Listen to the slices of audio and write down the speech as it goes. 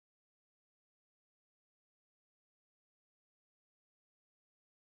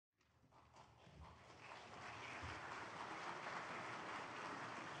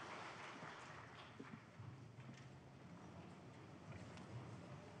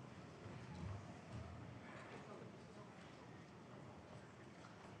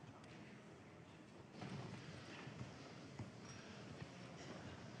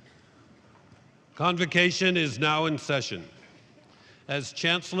Convocation is now in session. As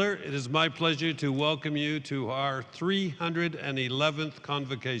Chancellor, it is my pleasure to welcome you to our 311th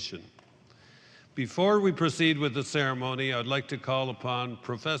Convocation. Before we proceed with the ceremony, I'd like to call upon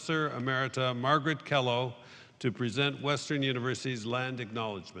Professor Emerita Margaret Kello to present Western University's land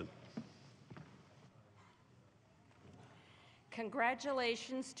acknowledgement.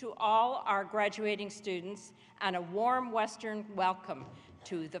 Congratulations to all our graduating students and a warm Western welcome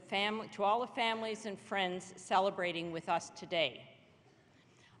to all the families and friends celebrating with us today.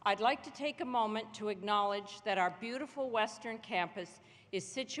 I'd like to take a moment to acknowledge that our beautiful Western campus is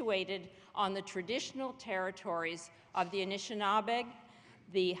situated on the traditional territories of the Anishinaabe,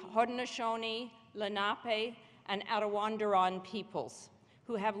 the Haudenosaunee, Lenape, and Attawandaron peoples,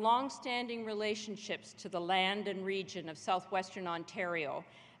 who have long-standing relationships to the land and region of southwestern Ontario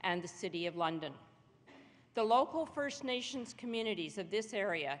and the City of London. The local First Nations communities of this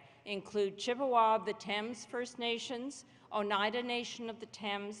area include Chippewa of the Thames First Nations, Oneida Nation of the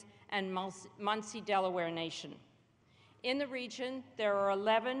Thames, and Munsee Delaware Nation. In the region, there are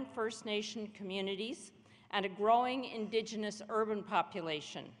 11 First Nation communities and a growing Indigenous urban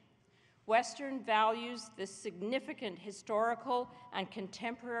population. Western values the significant historical and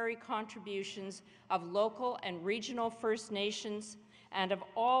contemporary contributions of local and regional First Nations and of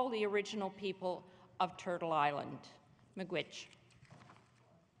all the original people of Turtle Island. Miigwech.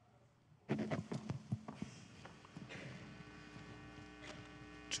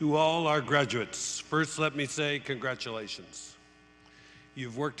 To all our graduates, first let me say congratulations.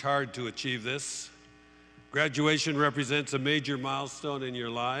 You've worked hard to achieve this. Graduation represents a major milestone in your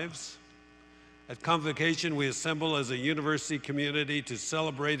lives. At Convocation, we assemble as a university community to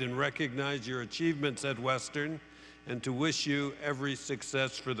celebrate and recognize your achievements at Western and to wish you every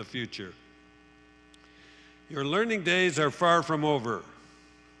success for the future. Your learning days are far from over.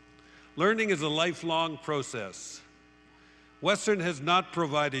 Learning is a lifelong process. Western has not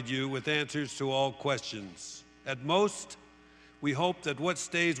provided you with answers to all questions. At most, we hope that what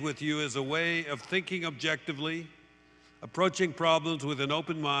stays with you is a way of thinking objectively, approaching problems with an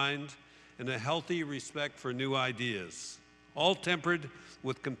open mind, and a healthy respect for new ideas, all tempered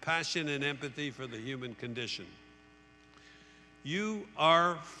with compassion and empathy for the human condition. You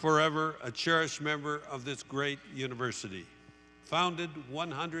are forever a cherished member of this great university, founded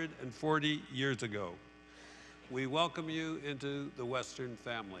 140 years ago. We welcome you into the Western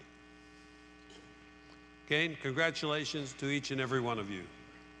family. Again, congratulations to each and every one of you.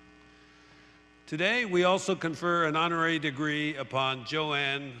 Today, we also confer an honorary degree upon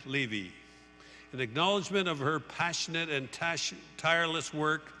Joanne Leavey, an acknowledgement of her passionate and tireless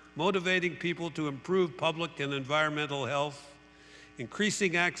work, motivating people to improve public and environmental health,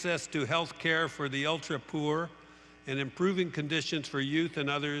 increasing access to health care for the ultra-poor, and improving conditions for youth and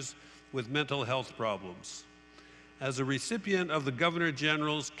others with mental health problems. As a recipient of the Governor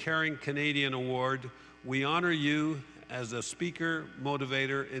General's Caring Canadian Award, we honor you as a speaker,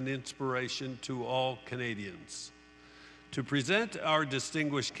 motivator, and inspiration to all Canadians. To present our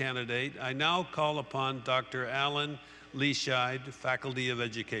distinguished candidate, I now call upon Dr. Alan Leescheid, Faculty of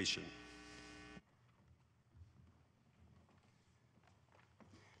Education.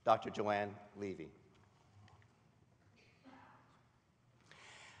 Dr. Joanne Leavey.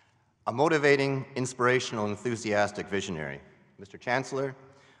 A motivating, inspirational, enthusiastic visionary. Mr. Chancellor,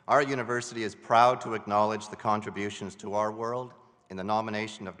 our university is proud to acknowledge the contributions to our world in the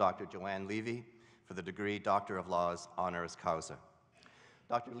nomination of Dr. Joanne Leavey for the degree Doctor of Laws honoris causa.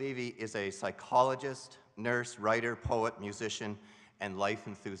 Dr. Leavey is a psychologist, nurse, writer, poet, musician, and life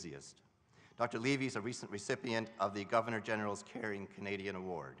enthusiast. Dr. Leavey is a recent recipient of the Governor General's Caring Canadian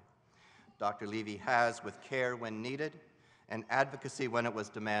Award. Dr. Leavey has, with care when needed and advocacy when it was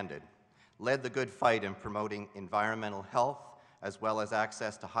demanded, led the good fight in promoting environmental health as well as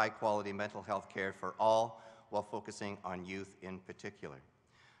access to high-quality mental health care for all, while focusing on youth in particular.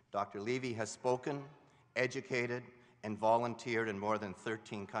 Dr. Leavey has spoken, educated, and volunteered in more than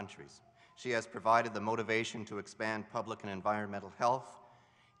 13 countries. She has provided the motivation to expand public and environmental health,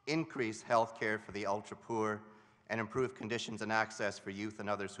 increase health care for the ultra-poor, and improve conditions and access for youth and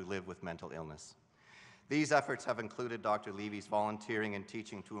others who live with mental illness. These efforts have included Dr. Leavey's volunteering and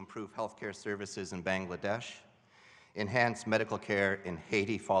teaching to improve healthcare services in Bangladesh, enhance medical care in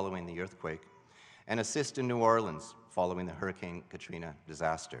Haiti following the earthquake, and assist in New Orleans following the Hurricane Katrina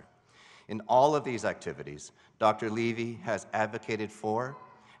disaster. In all of these activities, Dr. Leavey has advocated for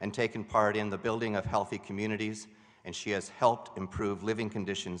and taken part in the building of healthy communities, and she has helped improve living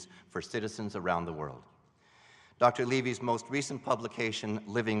conditions for citizens around the world. Dr. Leavey's most recent publication,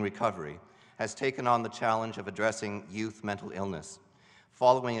 Living Recovery, has taken on the challenge of addressing youth mental illness,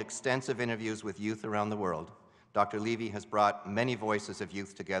 Following extensive interviews with youth around the world, Dr. Leavey has brought many voices of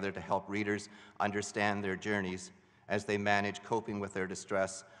youth together to help readers understand their journeys as they manage coping with their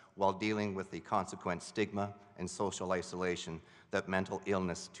distress while dealing with the consequent stigma and social isolation that mental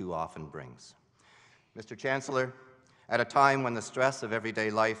illness too often brings. Mr. Chancellor, at a time when the stress of everyday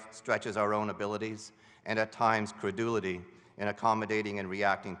life stretches our own abilities, and at times credulity in accommodating and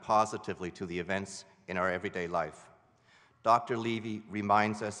reacting positively to the events in our everyday life, Dr. Leavey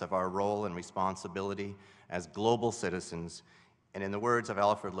reminds us of our role and responsibility as global citizens, and in the words of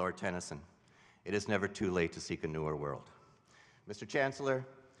Alfred Lord Tennyson, it is never too late to seek a newer world. Mr. Chancellor,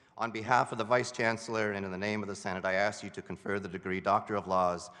 on behalf of the Vice Chancellor and in the name of the Senate, I ask you to confer the degree Doctor of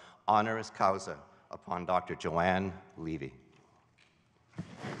Laws, honoris causa, upon Dr. Joanne Leavey.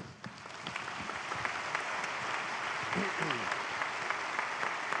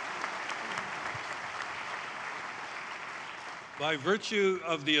 By virtue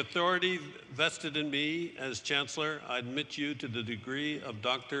of the authority vested in me as Chancellor, I admit you to the degree of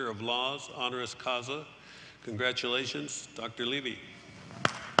Doctor of Laws, honoris causa. Congratulations, Dr. Leavey.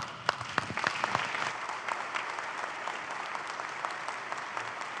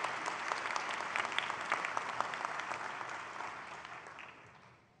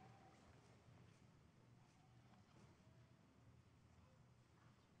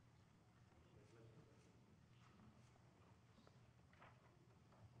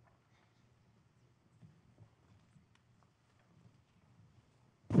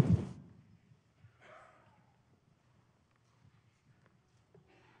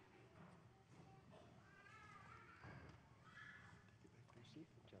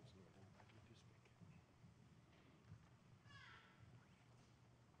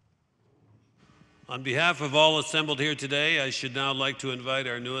 On behalf of all assembled here today, I should now like to invite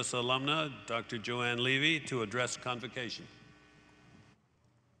our newest alumna, Dr. Joanne Leavey, to address Convocation.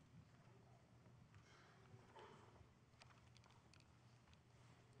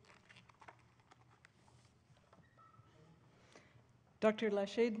 Dr.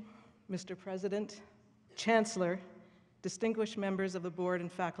 Lashid, Mr. President, Chancellor, distinguished members of the board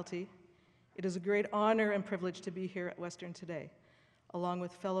and faculty, it is a great honor and privilege to be here at Western today, along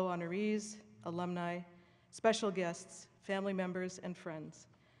with fellow honorees, alumni, special guests, family members, and friends.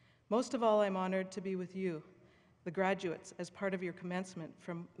 Most of all, I'm honored to be with you, the graduates, as part of your commencement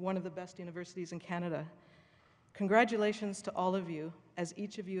from one of the best universities in Canada. Congratulations to all of you, as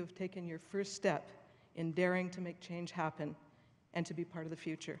each of you have taken your first step in daring to make change happen and to be part of the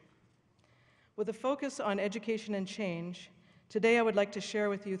future. With a focus on education and change, today I would like to share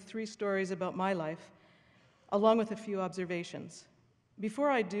with you 3 stories about my life, along with a few observations.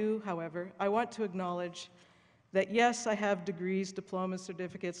 Before I do, however, I want to acknowledge that yes, I have degrees, diplomas,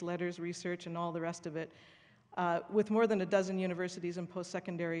 certificates, letters, research, and all the rest of it, with more than a dozen universities and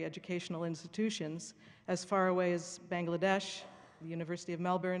post-secondary educational institutions, as far away as Bangladesh, the University of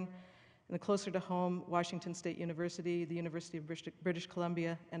Melbourne, and closer to home, Washington State University, the University of British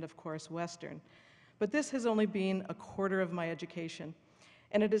Columbia, and of course, Western. But this has only been a quarter of my education,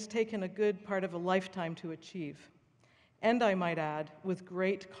 and it has taken a good part of a lifetime to achieve. And I might add, with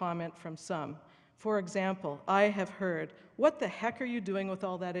great comment from some. For example, I have heard, "What the heck are you doing with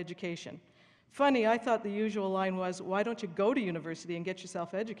all that education?" Funny, I thought the usual line was, "Why don't you go to university and get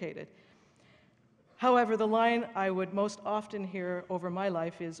yourself educated?" However, the line I would most often hear over my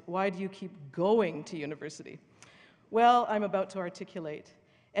life is, "Why do you keep going to university?" Well, I'm about to articulate,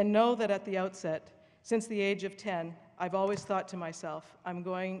 and know that at the outset, since the age of 10, I've always thought to myself, I'm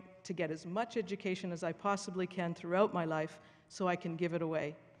going to get as much education as I possibly can throughout my life so I can give it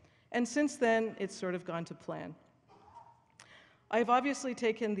away. And since then, it's sort of gone to plan. I've obviously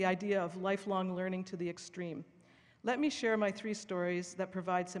taken the idea of lifelong learning to the extreme. Let me share my 3 stories that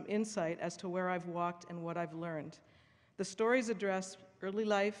provide some insight as to where I've walked and what I've learned. The stories address early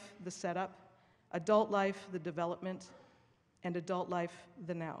life, the setup, adult life, the development, and adult life,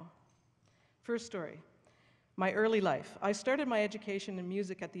 the now. First story. My early life. I started my education in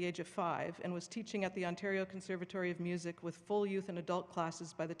music at the age of 5 and was teaching at the Ontario Conservatory of Music with full youth and adult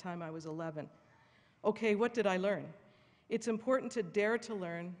classes by the time I was 11. Okay, what did I learn? It's important to dare to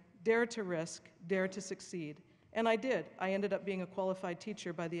learn, dare to risk, dare to succeed. And I did. I ended up being a qualified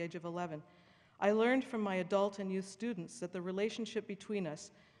teacher by the age of 11. I learned from my adult and youth students that the relationship between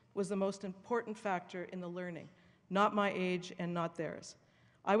us was the most important factor in the learning, not my age and not theirs.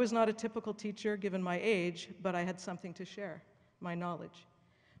 I was not a typical teacher given my age, but I had something to share, my knowledge.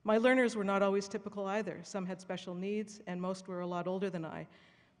 My learners were not always typical either. Some had special needs, and most were a lot older than I,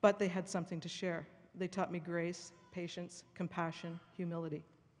 but they had something to share. They taught me grace, patience, compassion, humility.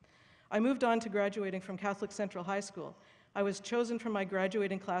 I moved on to graduating from Catholic Central High School. I was chosen from my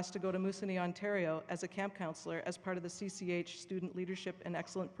graduating class to go to Moosonee, Ontario as a camp counselor as part of the CCH Student Leadership and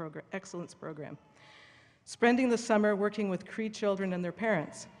Excellence Program. Spending the summer working with Cree children and their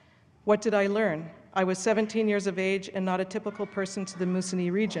parents. What did I learn? I was 17 years of age and not a typical person to the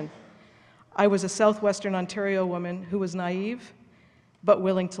Moosonee region. I was a Southwestern Ontario woman who was naive, but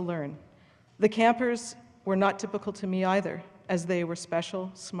willing to learn. The campers were not typical to me either, as they were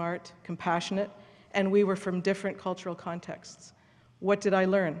special, smart, compassionate, and we were from different cultural contexts. What did I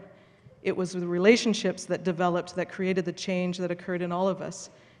learn? It was the relationships that developed that created the change that occurred in all of us.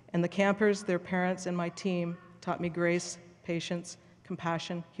 And the campers, their parents, and my team taught me grace, patience,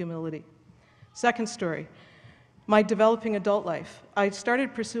 compassion, humility. Second story, my developing adult life. I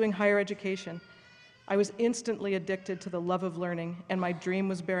started pursuing higher education. I was instantly addicted to the love of learning, and my dream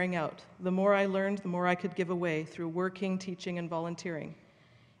was bearing out. The more I learned, the more I could give away through working, teaching, and volunteering.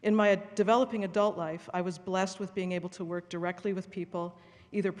 In my developing adult life, I was blessed with being able to work directly with people,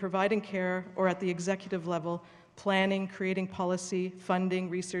 either providing care or at the executive level, planning, creating policy, funding,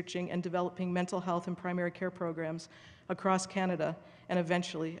 researching, and developing mental health and primary care programs across Canada and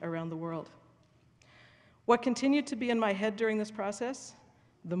eventually around the world. What continued to be in my head during this process?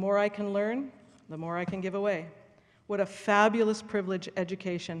 The more I can learn, the more I can give away. What a fabulous privilege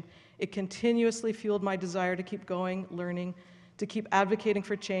education. It continuously fueled my desire to keep going, learning, to keep advocating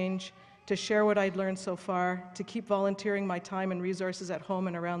for change, to share what I'd learned so far, to keep volunteering my time and resources at home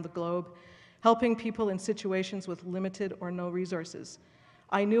and around the globe, helping people in situations with limited or no resources.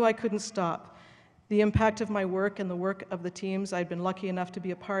 I knew I couldn't stop. The impact of my work and the work of the teams I'd been lucky enough to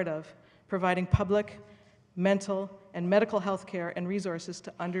be a part of, providing public, mental, and medical health care and resources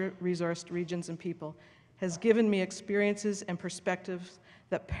to under-resourced regions and people, has given me experiences and perspectives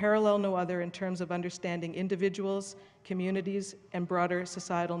that parallel no other in terms of understanding individuals, communities, and broader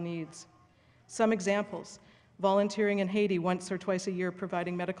societal needs. Some examples: volunteering in Haiti once or twice a year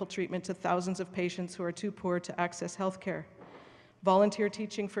providing medical treatment to thousands of patients who are too poor to access health care. Volunteer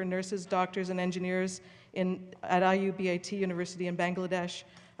teaching for nurses, doctors, and engineers at IUBAT University in Bangladesh,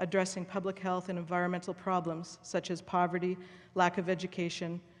 addressing public health and environmental problems such as poverty, lack of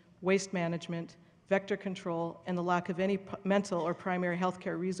education, waste management, vector control, and the lack of any mental or primary health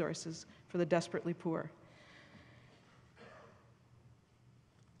care resources for the desperately poor.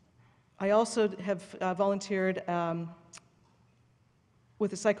 I also have volunteered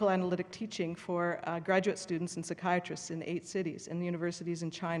with a psychoanalytic teaching for graduate students and psychiatrists in 8 cities and universities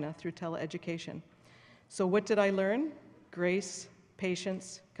in China through teleeducation. So what did I learn? Grace,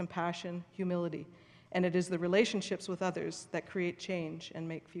 patience, compassion, humility. And it is the relationships with others that create change and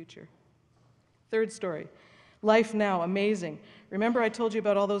make future. Third story, life now, amazing. Remember I told you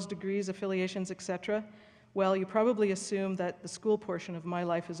about all those degrees, affiliations, etc.? Well, you probably assume that the school portion of my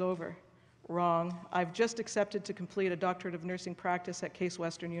life is over. Wrong. I've just accepted to complete a doctorate of nursing practice at Case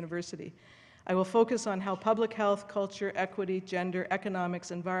Western University. I will focus on how public health, culture, equity, gender,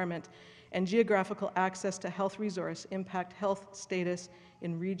 economics, environment, and geographical access to health resource impact health status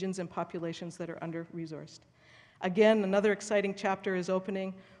in regions and populations that are under-resourced. Again, another exciting chapter is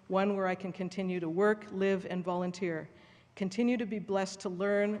opening, one where I can continue to work, live, and volunteer, continue to be blessed to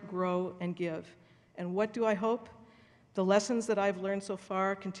learn, grow, and give. And what do I hope? The lessons that I've learned so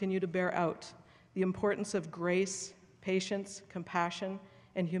far continue to bear out, the importance of grace, patience, compassion,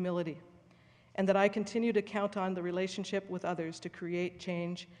 and humility, and that I continue to count on the relationship with others to create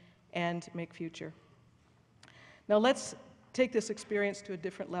change and make future. Now let's take this experience to a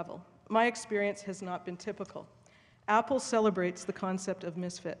different level. My experience has not been typical. Apple celebrates the concept of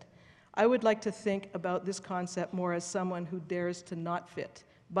misfit. I would like to think about this concept more as someone who dares to not fit,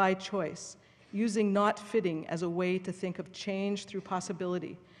 by choice, using not fitting as a way to think of change through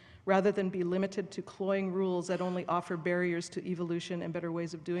possibility, rather than be limited to cloying rules that only offer barriers to evolution and better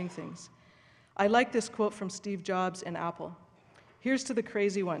ways of doing things. I like this quote from Steve Jobs and Apple. Here's to the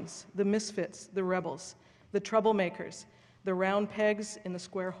crazy ones, the misfits, the rebels, the troublemakers, the round pegs in the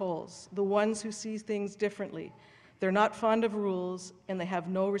square holes, the ones who see things differently. They're not fond of rules, and they have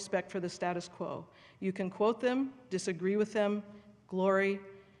no respect for the status quo. You can quote them, disagree with them,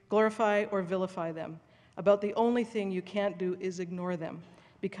 glorify or vilify them. About the only thing you can't do is ignore them,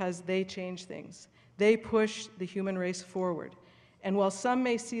 because they change things. They push the human race forward. And while some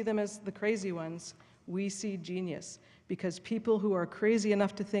may see them as the crazy ones, we see genius, because people who are crazy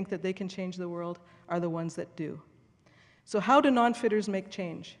enough to think that they can change the world are the ones that do. So how do non-fitters make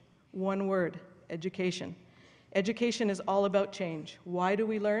change? One word, education. Education is all about change. Why do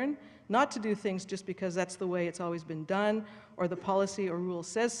we learn? Not to do things just because that's the way it's always been done, or the policy or rule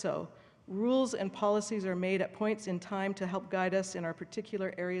says so. Rules and policies are made at points in time to help guide us in our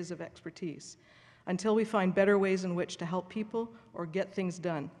particular areas of expertise. until we find better ways in which to help people or get things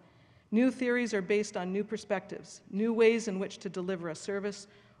done. New theories are based on new perspectives, new ways in which to deliver a service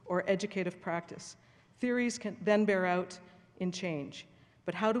or educative practice. Theories can then bear out in change.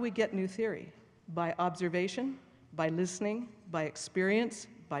 But how do we get new theory? By observation, by listening, by experience,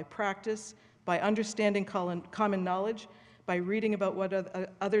 by practice, by understanding common knowledge, by reading about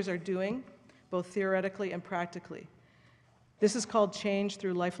what others are doing, both theoretically and practically. This is called change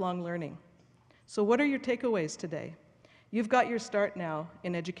through lifelong learning. So what are your takeaways today? You've got your start now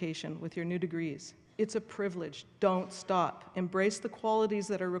in education with your new degrees. It's a privilege. Don't stop. Embrace the qualities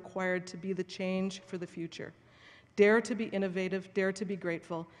that are required to be the change for the future. Dare to be innovative, dare to be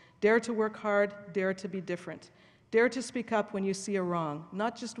grateful, dare to work hard, dare to be different. Dare to speak up when you see a wrong,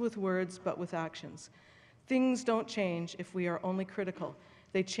 not just with words, but with actions. Things don't change if we are only critical.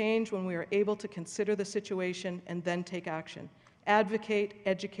 They change when we are able to consider the situation and then take action. Advocate,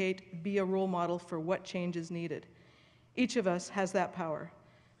 educate, be a role model for what change is needed. Each of us has that power.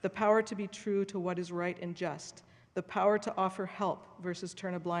 The power to be true to what is right and just. The power to offer help versus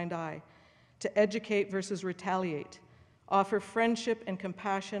turn a blind eye. To educate versus retaliate. Offer friendship and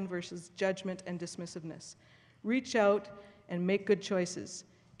compassion versus judgment and dismissiveness. Reach out and make good choices.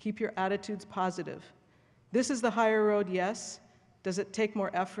 Keep your attitudes positive. This is the higher road, yes. Does it take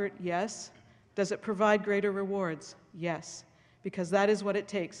more effort? Yes. Does it provide greater rewards? Yes. Because that is what it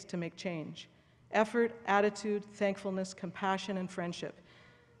takes to make change. Effort, attitude, thankfulness, compassion, and friendship.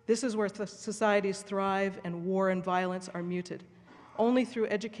 This is where societies thrive and war and violence are muted. Only through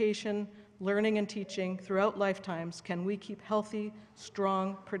education, learning, and teaching throughout lifetimes can we keep healthy,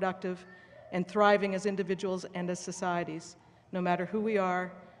 strong, productive, and thriving as individuals and as societies, no matter who we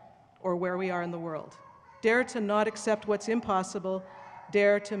are or where we are in the world. Dare to not accept what's impossible,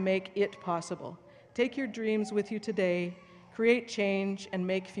 dare to make it possible. Take your dreams with you today, create change, and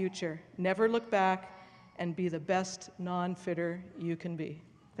make future. Never look back, and be the best non-fitter you can be.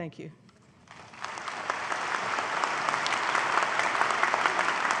 Thank you.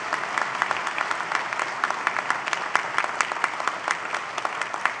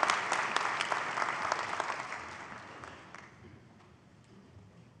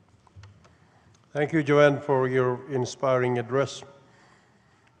 Thank you, Joanne, for your inspiring address.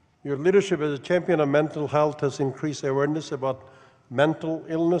 Your leadership as a champion of mental health has increased awareness about mental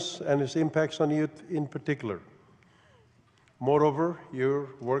illness and its impacts on youth in particular. Moreover,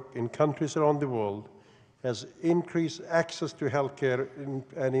 your work in countries around the world has increased access to healthcare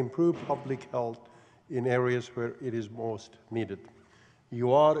and improved public health in areas where it is most needed.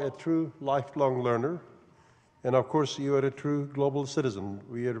 You are a true lifelong learner, and of course, you are a true global citizen.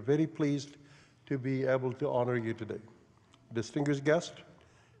 We are very pleased to be able to honor you today. Distinguished guest,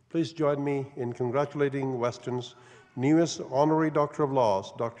 please join me in congratulating Western's newest Honorary Doctor of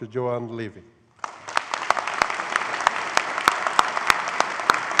Laws, Dr. Joanne Leavey.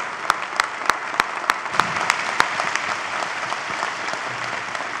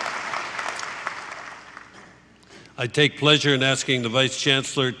 I take pleasure in asking the Vice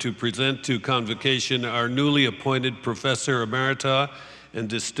Chancellor to present to Convocation our newly appointed Professor Emerita and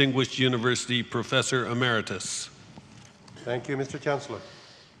Distinguished University Professor Emeritus. Thank you, Mr. Chancellor.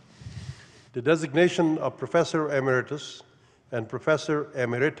 The designation of Professor Emeritus and Professor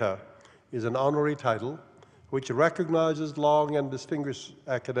Emerita is an honorary title which recognizes long and distinguished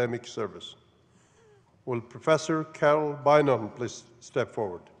academic service. Will Professor Carol Bynum please step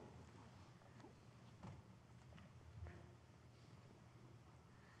forward?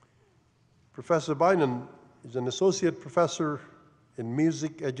 Professor Bynum is an associate professor in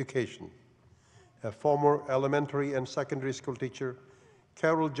music education. A former elementary and secondary school teacher,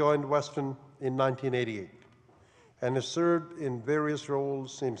 Carol joined Western in 1988 and has served in various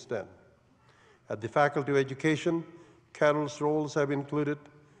roles since then. At the Faculty of Education, Carol's roles have included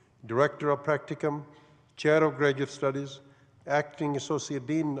Director of Practicum, Chair of Graduate Studies, Acting Associate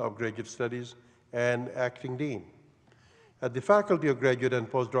Dean of Graduate Studies, and Acting Dean. At the Faculty of Graduate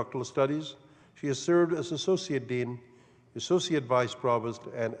and Postdoctoral Studies, she has served as Associate Dean, Associate Vice Provost,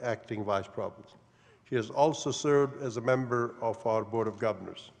 and Acting Vice Provost. She has also served as a member of our Board of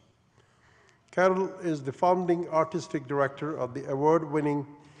Governors. Carol is the founding artistic director of the award-winning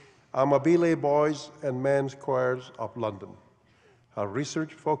Amabile Boys and Men's Choirs of London. Her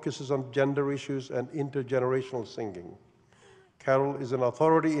research focuses on gender issues and intergenerational singing. Carol is an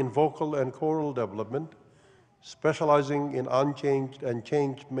authority in vocal and choral development, specializing in unchanged and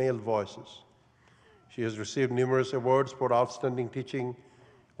changed male voices. She has received numerous awards for outstanding teaching,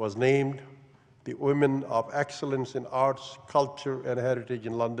 was named the Women of Excellence in Arts, Culture, and Heritage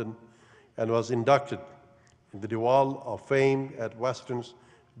in London, and was inducted in the Wall of Fame at Western's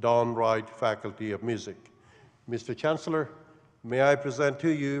Don Wright Faculty of Music. Mr. Chancellor, may I present to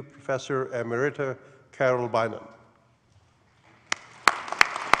you Professor Emerita Carol Bynum.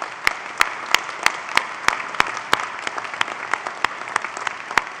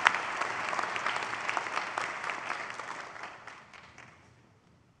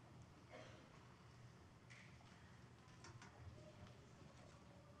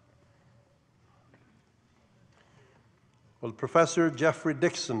 Will Professor Jeffrey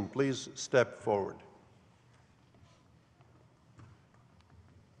Dixon please step forward?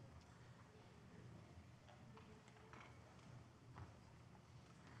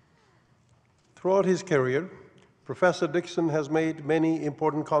 Throughout his career, Professor Dixon has made many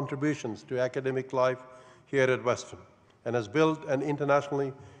important contributions to academic life here at Western and has built an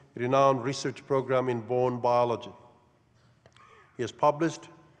internationally renowned research program in bone biology. He has published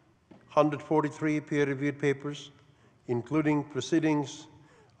 143 peer-reviewed papers, including proceedings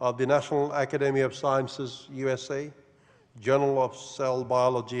of the National Academy of Sciences, USA, Journal of Cell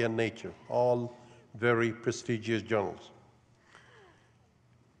Biology and Nature, all very prestigious journals.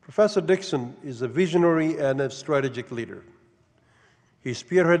 Professor Dixon is a visionary and a strategic leader. He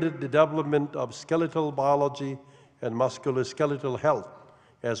spearheaded the development of skeletal biology and musculoskeletal health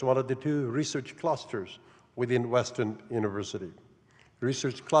as one of the two research clusters within Western University.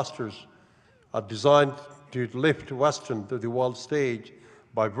 Research clusters are designed to lift Western to the world stage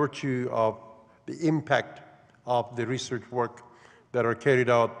by virtue of the impact of the research work that are carried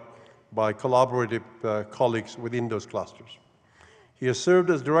out by collaborative colleagues within those clusters. He has served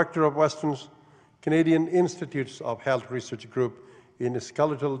as director of Western's Canadian Institutes of Health Research Group in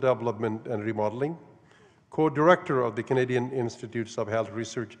skeletal development and remodeling, co-director of the Canadian Institutes of Health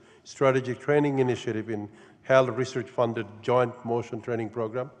Research Strategic Training Initiative in Health Research-funded Joint Motion Training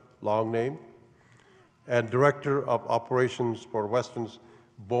Program, long name, and director of operations for Western's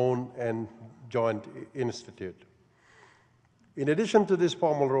Bone and Joint Institute. In addition to these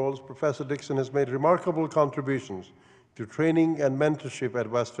formal roles, Professor Dixon has made remarkable contributions to training and mentorship at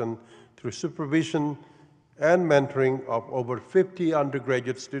Western through supervision and mentoring of over 50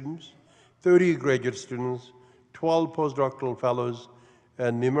 undergraduate students, 30 graduate students, 12 postdoctoral fellows,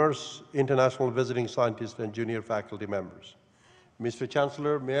 and numerous international visiting scientists and junior faculty members. Mr.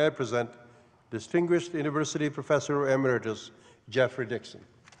 Chancellor, may I present Distinguished University Professor Emeritus Jeffrey Dixon.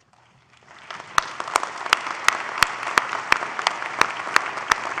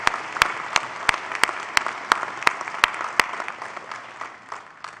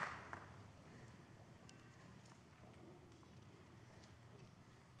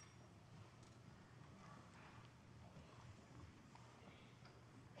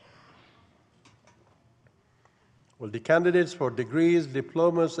 Will the candidates for degrees,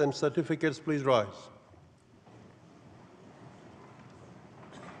 diplomas, and certificates please rise?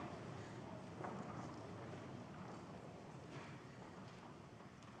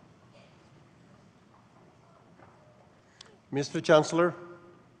 Mr. Chancellor,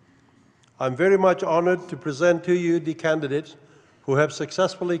 I'm very much honored to present to you the candidates who have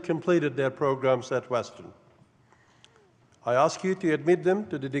successfully completed their programs at Western. I ask you to admit them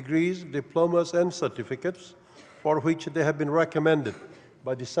to the degrees, diplomas, and certificates for which they have been recommended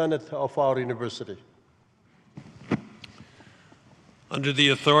by the Senate of our university. Under the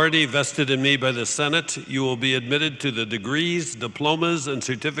authority vested in me by the Senate, you will be admitted to the degrees, diplomas, and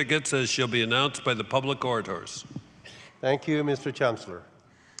certificates as shall be announced by the public orators. Thank you, Mr. Chancellor.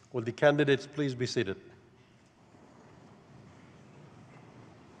 Will the candidates please be seated?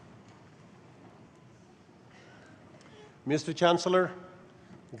 Mr. Chancellor,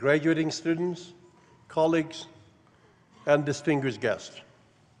 graduating students, colleagues, and distinguished guests,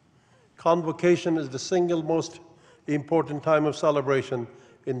 Convocation is the single most important time of celebration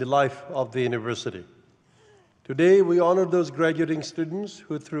in the life of the university. Today, we honor those graduating students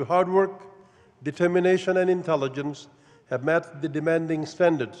who, through hard work, determination, and intelligence, have met the demanding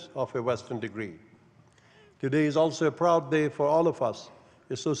standards of a Western degree. Today is also a proud day for all of us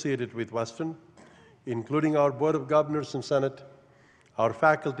associated with Western, including our Board of Governors and Senate, our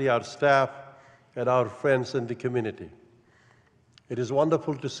faculty, our staff, and our friends in the community. It is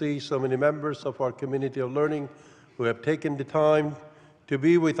wonderful to see so many members of our community of learning who have taken the time to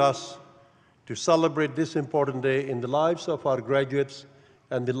be with us to celebrate this important day in the lives of our graduates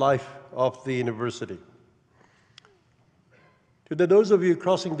and the life of the university. To those of you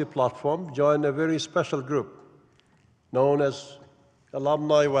crossing the platform, join a very special group known as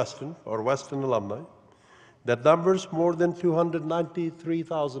Alumni Western, or Western Alumni, that numbers more than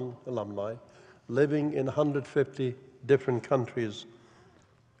 293,000 alumni living in 150 different countries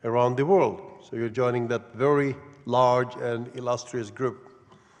around the world. So you're joining that very large and illustrious group.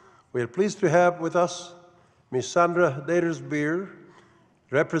 We are pleased to have with us Ms. Sandra Datersbeer,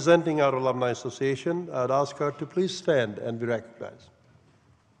 representing our Alumni Association. I'd ask her to please stand and be recognized.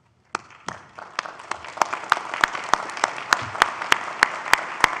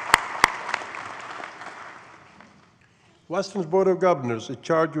 Western's Board of Governors is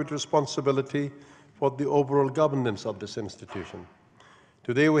charged with responsibility for the overall governance of this institution.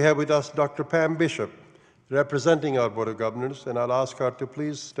 Today we have with us Dr. Pam Bishop, representing our Board of Governors, and I'll ask her to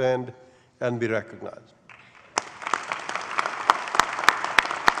please stand and be recognized.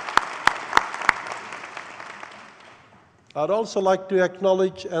 I'd also like to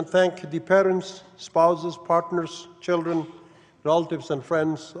acknowledge and thank the parents, spouses, partners, children, relatives, and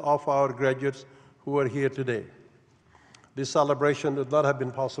friends of our graduates who are here today. This celebration would not have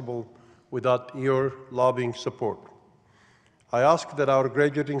been possible without your lobbying support. I ask that our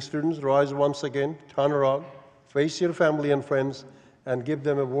graduating students rise once again, turn around, face your family and friends, and give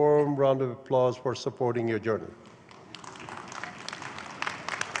them a warm round of applause for supporting your journey.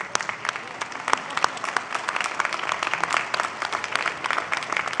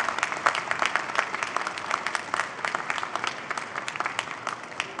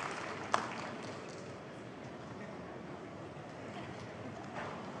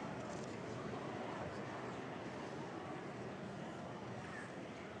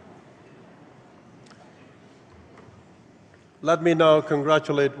 Let me now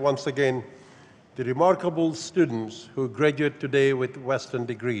congratulate once again the remarkable students who graduate today with Western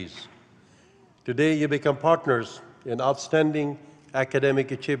degrees. Today you become partners in outstanding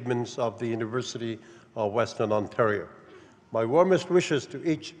academic achievements of the University of Western Ontario. My warmest wishes to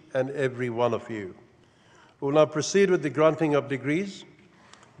each and every one of you. We will now proceed with the granting of degrees.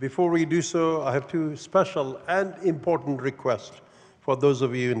 Before we do so, I have two special and important requests for those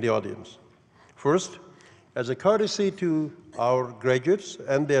of you in the audience. First, as a courtesy to our graduates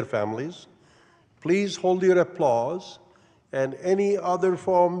and their families, please hold your applause and any other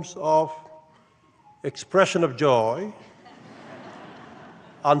forms of expression of joy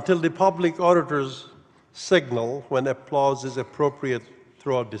until the public orators signal when applause is appropriate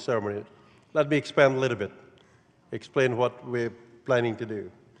throughout the ceremony. Let me expand a little bit, explain what we're planning to do.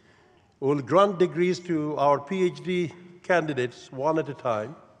 We'll grant degrees to our PhD candidates one at a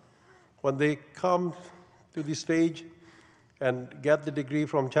time. When they come to the stage and get the degree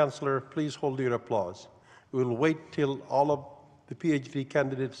from Chancellor, please hold your applause. We'll wait till all of the PhD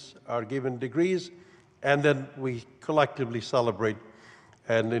candidates are given degrees, and then we collectively celebrate.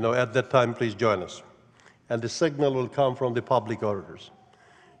 And at that time, please join us. And the signal will come from the public orators.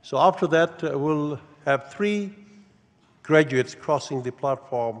 So after that, we'll have 3 graduates crossing the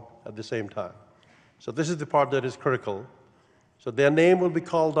platform at the same time. So this is the part that is critical. So their name will be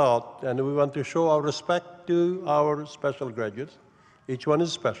called out, and we want to show our respect to our special graduates. Each one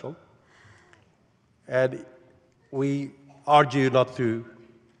is special. And we urge you not to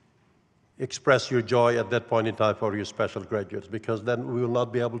express your joy at that point in time for your special graduates, because then we will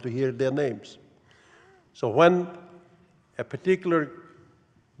not be able to hear their names. So when a particular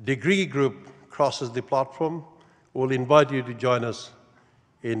degree group crosses the platform, we'll invite you to join us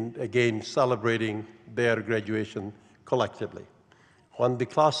in, again, celebrating their graduation collectively. When the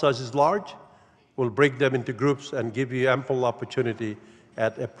class size is large, we'll break them into groups and give you ample opportunity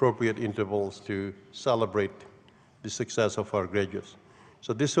at appropriate intervals to celebrate the success of our graduates.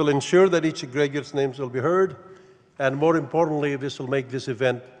 So this will ensure that each graduate's names will be heard, and more importantly, this will make this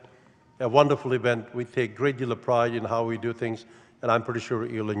event a wonderful event. We take great deal of pride in how we do things, and I'm pretty sure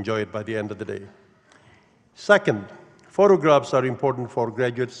you'll enjoy it by the end of the day. Second, photographs are important for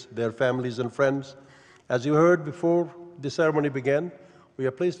graduates, their families, and friends. As you heard before the ceremony began, we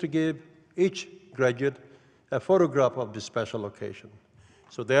are pleased to give each graduate a photograph of this special occasion.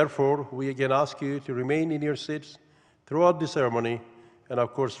 So therefore, we again ask you to remain in your seats throughout the ceremony, and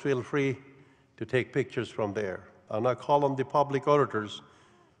of course, feel free to take pictures from there. I'll now call on the public orators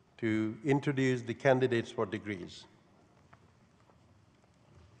to introduce the candidates for degrees.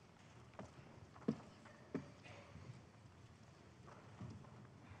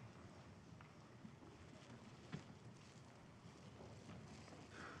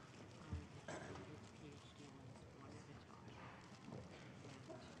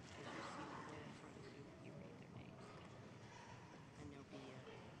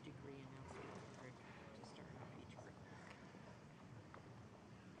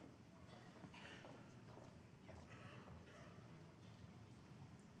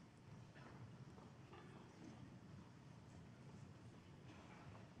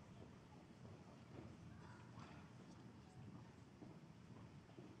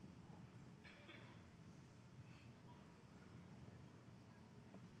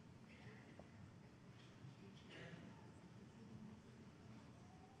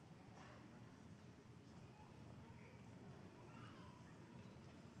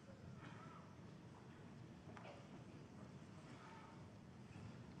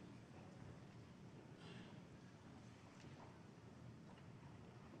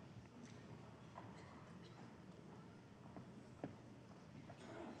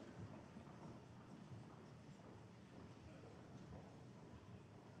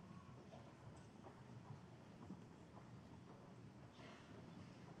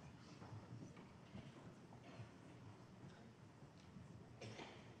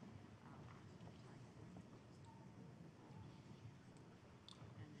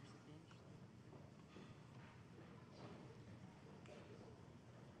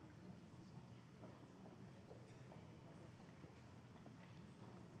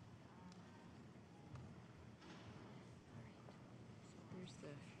 the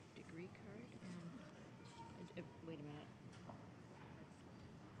degree card and, wait a minute.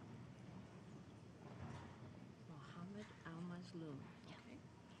 Mohammed Al-Mazloum. Okay.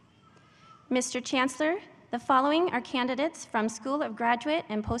 Mr. Chancellor, the following are candidates from School of Graduate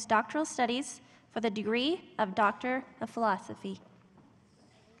and Postdoctoral Studies for the degree of Doctor of Philosophy.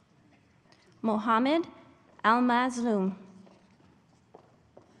 Mohammed Al-Mazloum.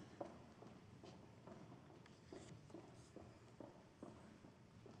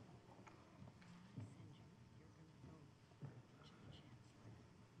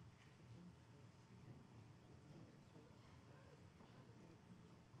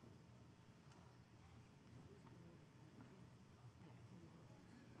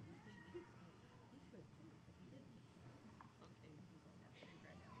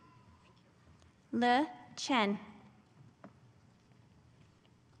 Le Chen.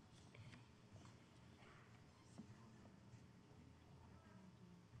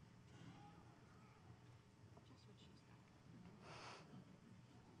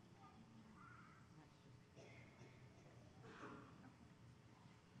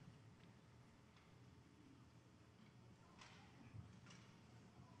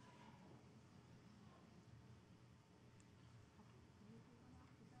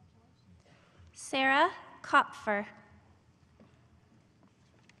 Sarah Kopfer.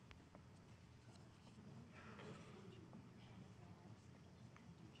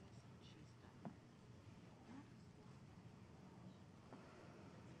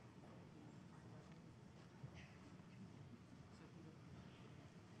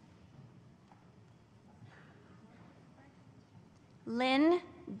 Lynn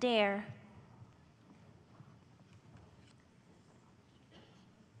Dare.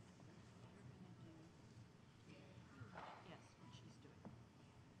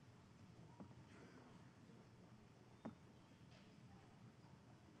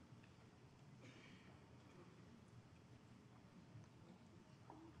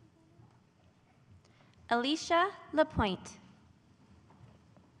 Alicia Lapointe.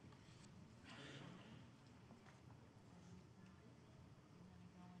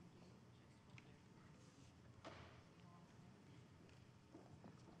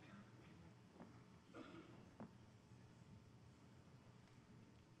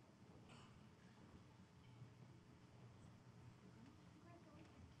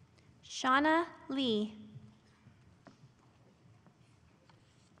 Shauna Lee.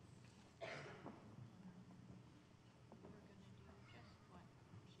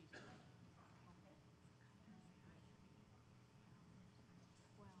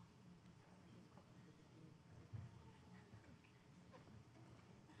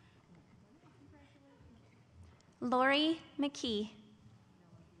 Lori McKee.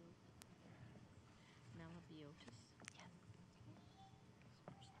 Malabiotis.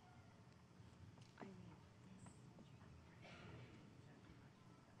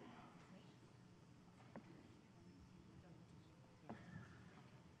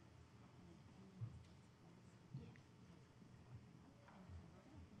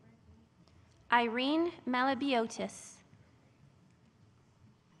 Irene Malabiotis.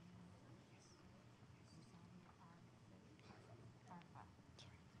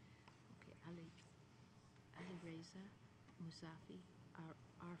 Okay, Ali Reza Musafi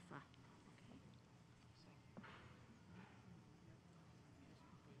Arfa. Okay.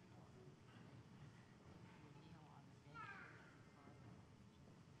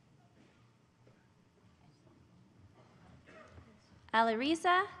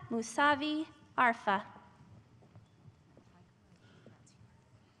 Alariza Musavi Arfa.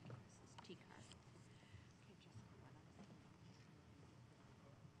 T card.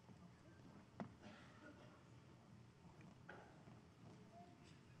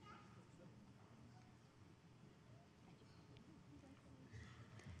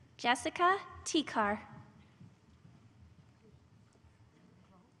 Jessica Tikar.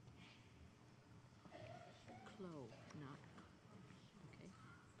 Clo, not. Okay.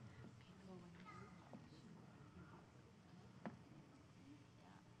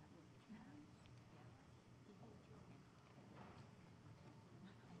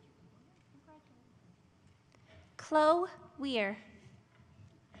 Chloe Weir.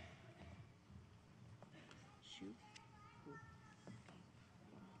 Shu. Hu.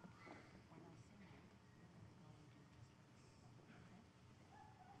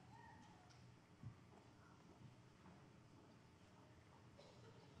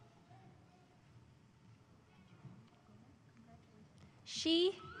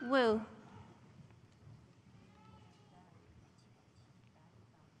 Shi Wu.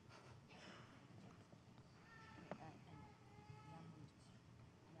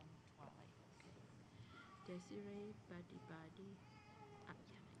 Desiree Badi Badi.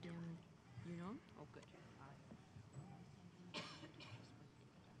 You know? Oh, good.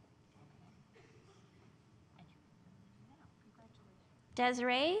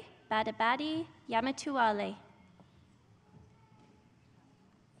 Desiree Badabadi Yamatuale.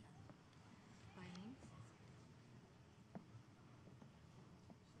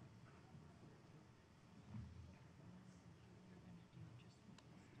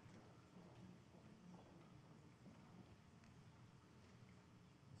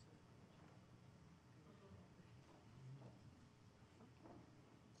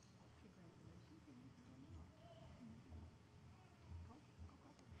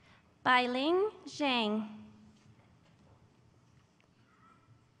 Bailing Zhang.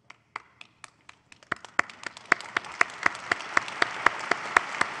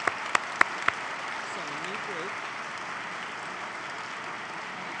 So, new group.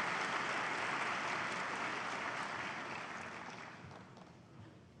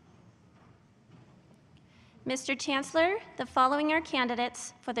 Mr. Chancellor, the following are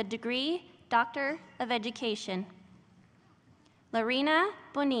candidates for the degree Doctor of Education. Lorena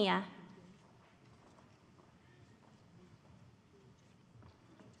Bonilla.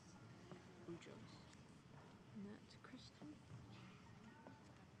 Ujos. And that's Kristen.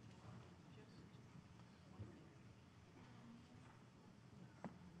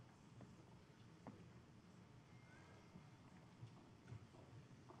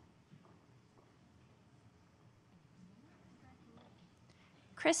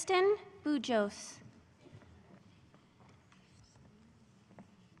 Kristen Bujos.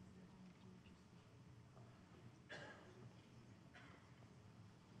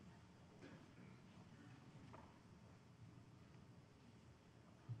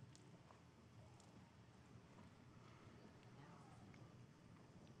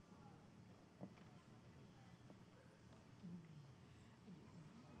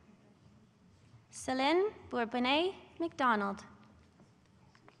 Celine Bourbonnais McDonald.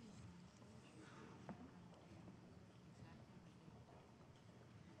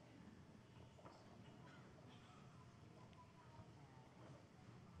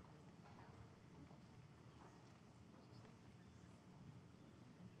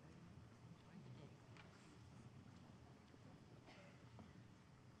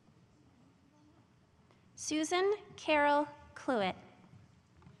 Susan Carol Cluett.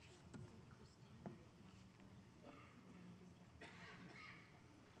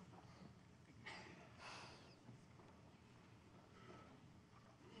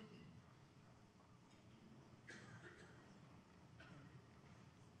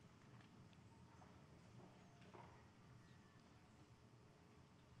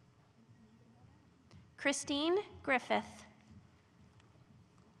 Christine Griffith.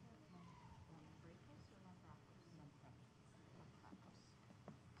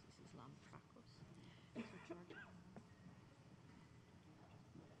 This is Lampracos. So, Georgia.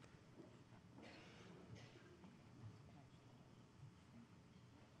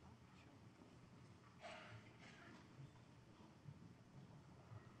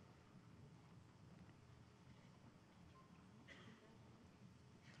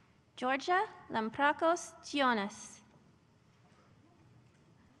 Georgia Lampracos Jonas.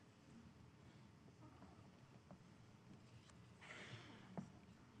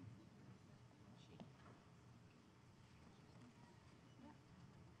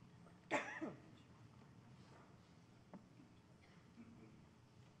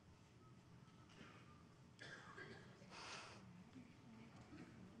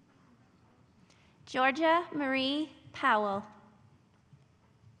 Georgia Marie Powell.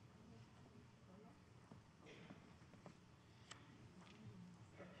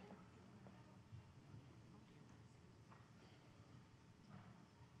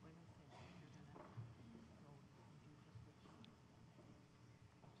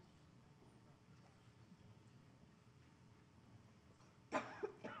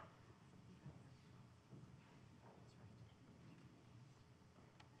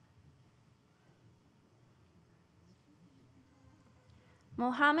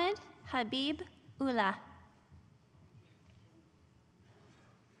 Mohammed Habib Ullah.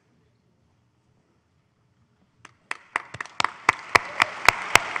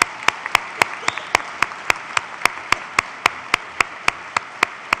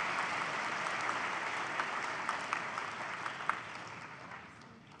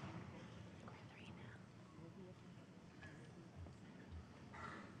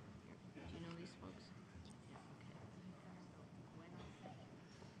 Do you know these folks?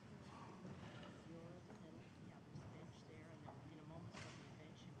 Yeah, okay.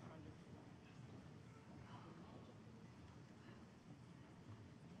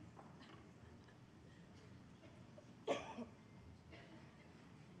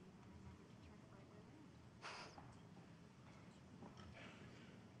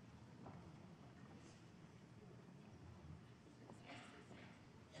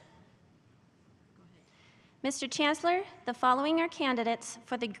 Mr. Chancellor, the following are candidates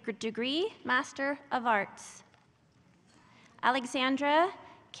for the degree Master of Arts: Alexandra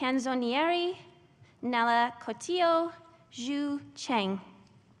Canzonieri, Nella Cotillo, Zhu Cheng.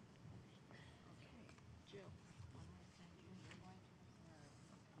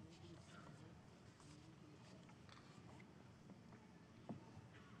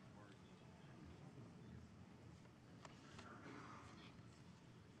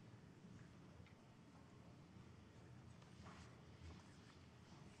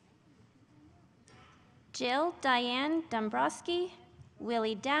 Jill Diane Dombrowski,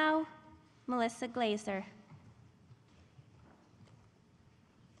 Willie Dow, Melissa Glazer.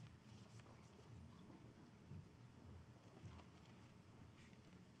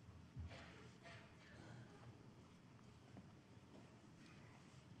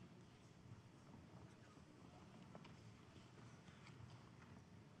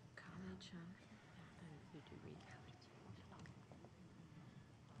 College, who do we have?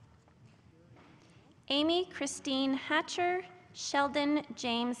 Amy Christine Hatcher, Sheldon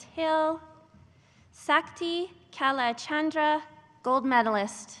James Hill, Sakti Kalachandra, gold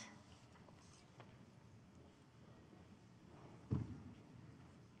medalist.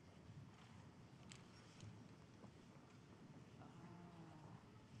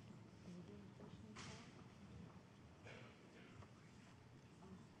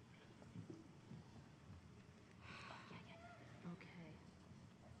 Okay.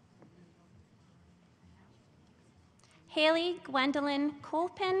 Haley Gwendolyn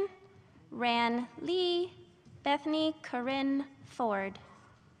Colpin, Ran Lee, Bethany Corinne Ford.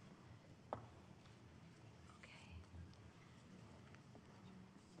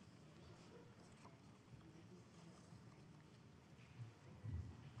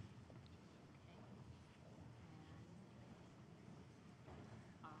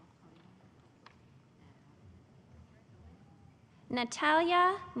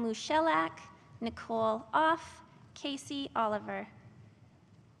 Natalia Mushelak, Nicole Off, Casey Oliver.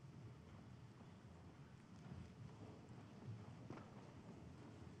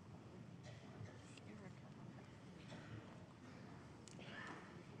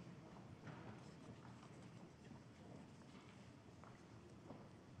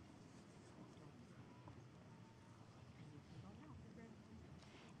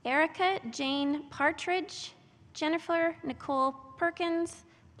 Erica Jane Partridge, Jennifer Nicole Perkins,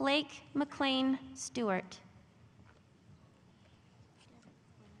 Blake McLean Stewart.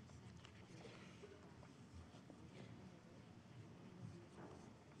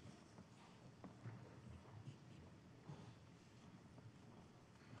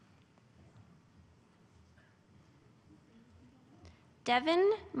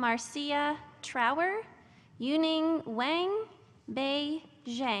 Devin Marcia Trower, Yuning Wang, Bei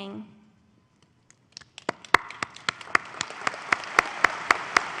Zhang.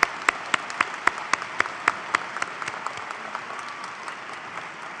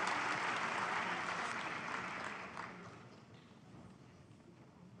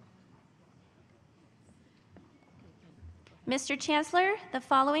 Mr. Chancellor, the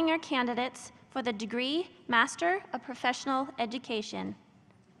following are candidates for the degree Master of Professional Education: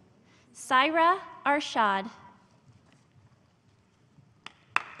 Syra Arshad,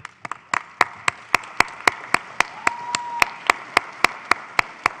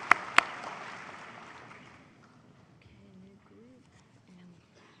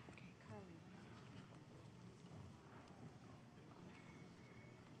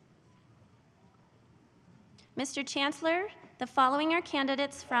 Mr. Chancellor, the following are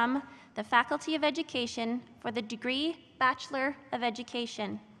candidates from the Faculty of Education for the degree Bachelor of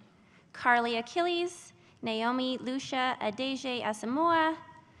Education: Carly Achilles, Naomi Lucia Adeje Asamoah,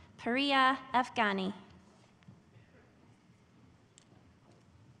 Paria Afghani.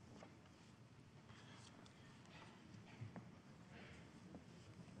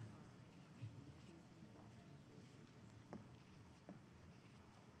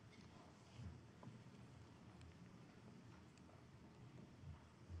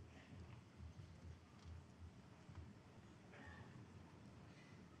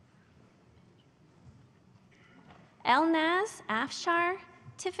 Elnaz Afshar,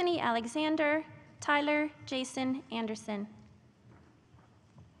 Tiffany Alexander, Tyler Jason Anderson.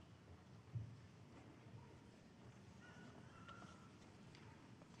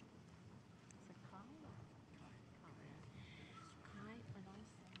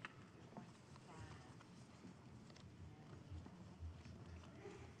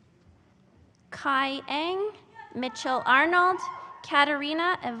 Kai Eng, Mitchell Arnold,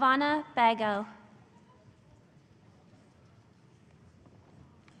 Katerina Ivana Bago.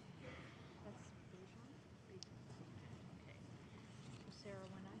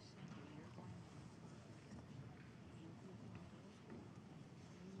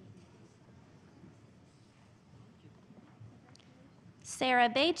 Sarah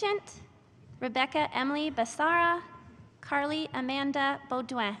Bajent, Rebecca Emily Bassara, Carly Amanda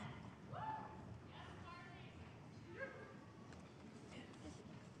Baudouin.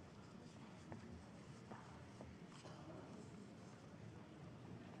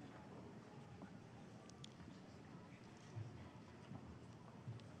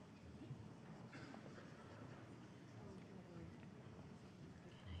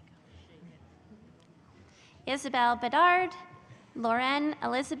 Isabel Bedard, Lauren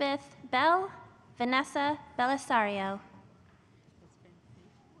Elizabeth Bell, Vanessa Belisario.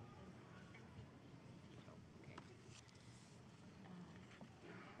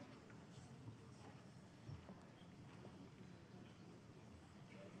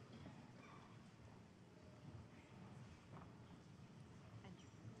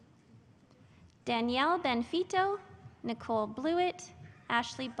 Danielle Benfito, Nicole Blewett,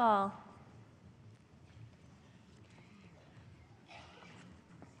 Ashley Ball.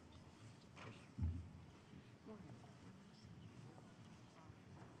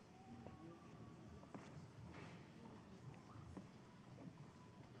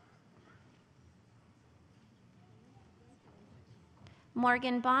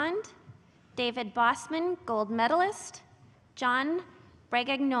 Morgan Bond, David Bossman, gold medalist, John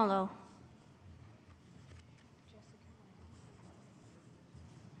Bregagnolo.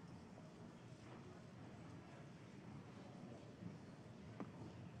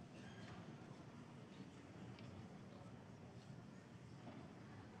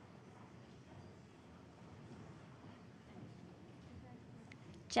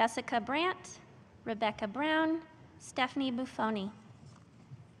 Jessica Brandt, Rebecca Brown, Stephanie Buffoni.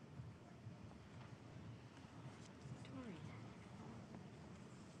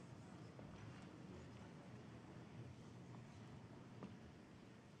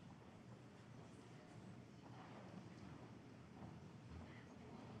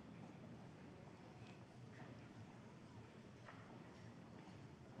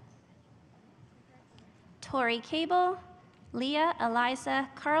 Tori Cable, Leah Eliza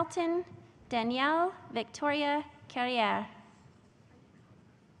Carlton, Danielle Victoria Carriere.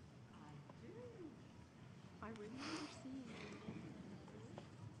 I remember seeing it.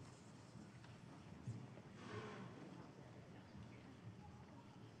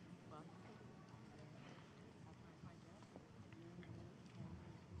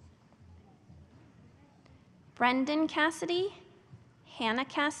 Brendan Cassidy, Hannah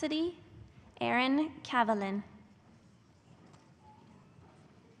Cassidy, Aaron Cavalin.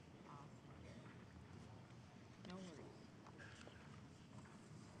 No worries.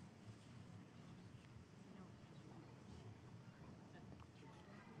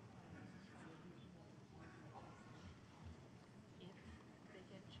 If they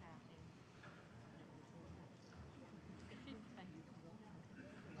get chatting.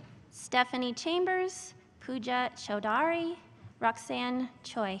 Stephanie Chambers, Pooja Chaudhary, Roxanne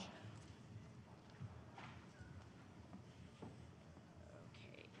Choi.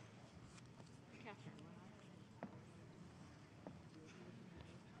 Okay. Catherine,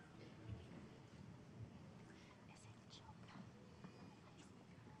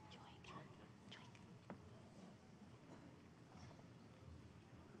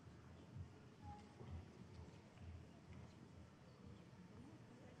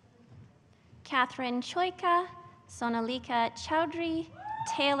 Catherine Choika, Sonalika Chowdhury,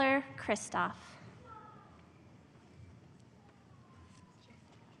 Taylor Christoph.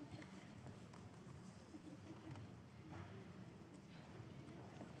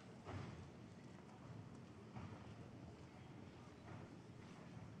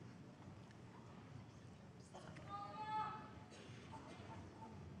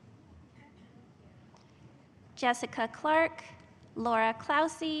 Jessica Clark, Laura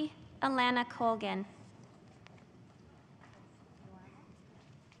Clausey, Alana Colgan.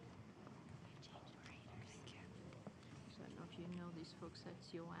 so I don't know if you know these folks,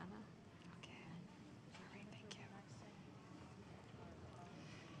 that's Joanna. Okay. All right, thank you.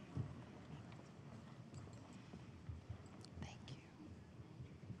 Thank you.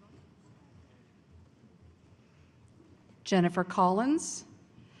 Jennifer Collins,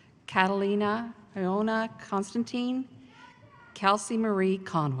 Catalina Iona Constantine, Kelsey Marie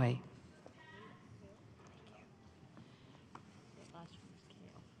Conway. That last one's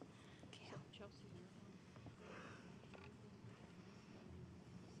Kale. So Chelsea, you're on.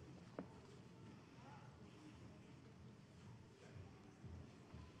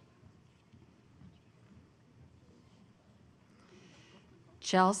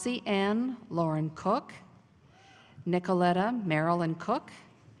 Chelsea Ann Lauren Cook, Nicoletta Marilyn Cook,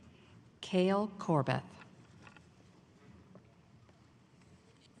 Kale Corbett.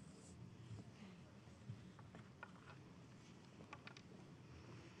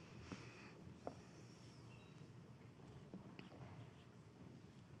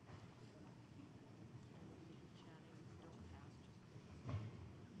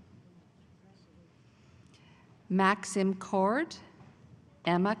 Maxim Cord,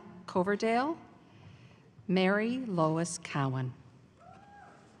 Emma Coverdale, Mary Lois Cowan.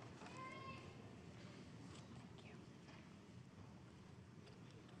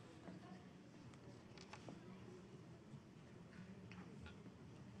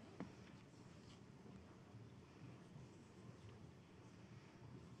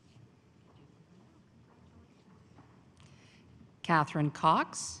 Catherine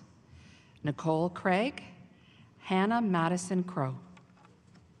Cox, Nicole Craig, Hannah Madison Crow.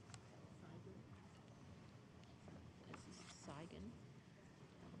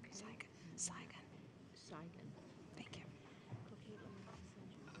 Saigon. Thank you.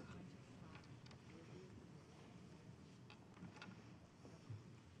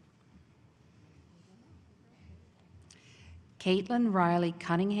 Caitlin Riley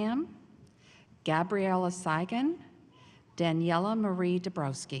Cunningham, Gabriella Saigon, Daniela Marie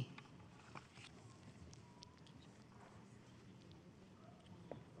Dabrowski.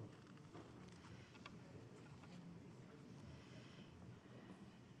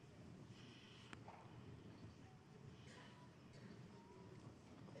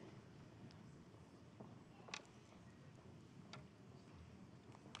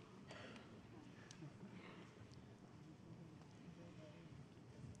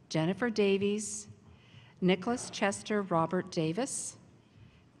 Jennifer Davies, Nicholas Chester Robert Davis,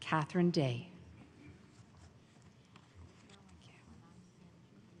 Catherine Day.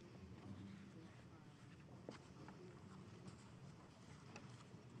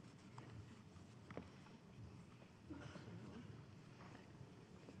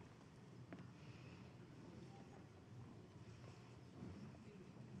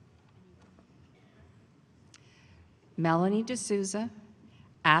 Melanie D'Souza,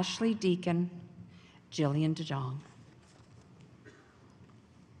 Ashley Deacon, Jillian DeJong.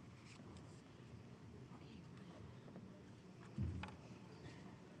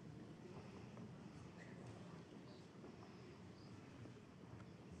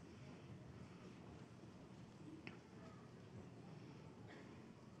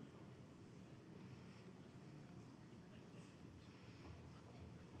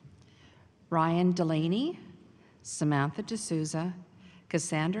 Ryan Delaney, Samantha D'Souza,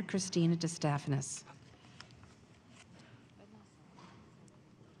 Cassandra Christina DeStephanis.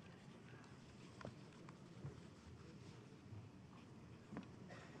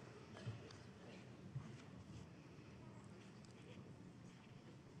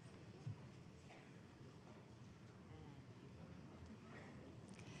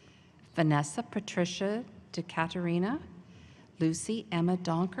 Vanessa Patricia DeCaterina, Lucy Emma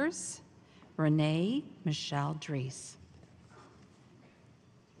Donkers, Renee Michelle Dries.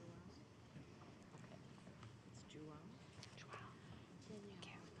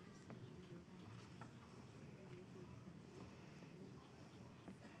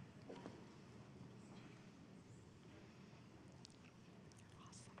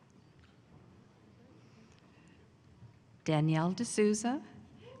 Danielle D'Souza,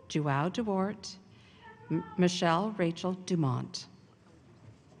 Joao DeWart, Michelle Rachel Dumont.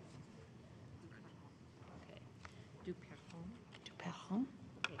 Duperron.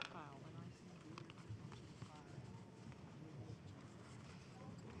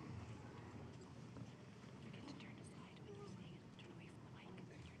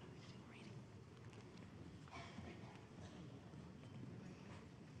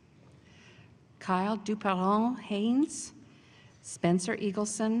 Kyle Duperron Haynes, Spencer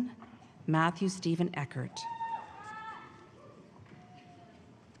Eagleson, Matthew Stephen Eckert.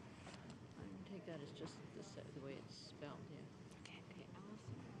 Take that as just the way it's spelled, yeah. Okay,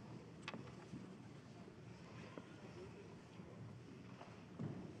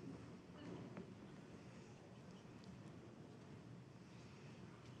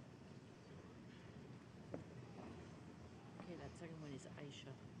 okay, that second one is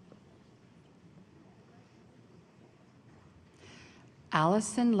Aisha.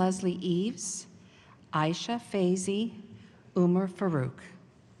 Allison Leslie Eves, Aisha Faizi, Umar Farouk.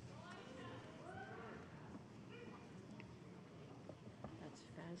 That's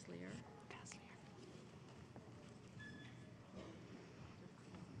Fazlier.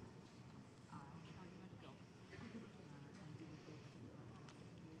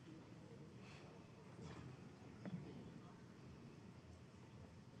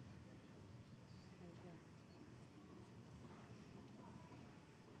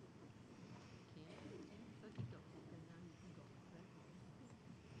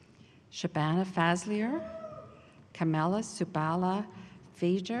 Shabana Fazlier, Kamala Subala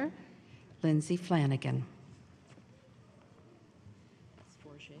Fager, Lindsay Flanagan. That's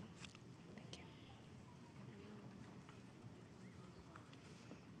Forget. Thank you.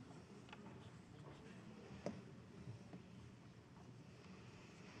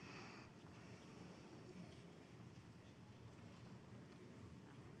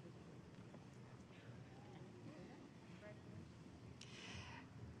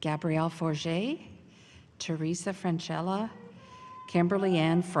 Gabrielle Forget, Teresa Francella, Kimberly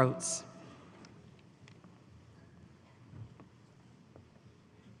Ann Froats.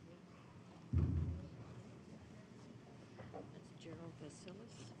 That's Gerald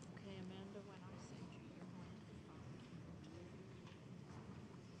Basilis. Okay, Amanda, when I send you your one.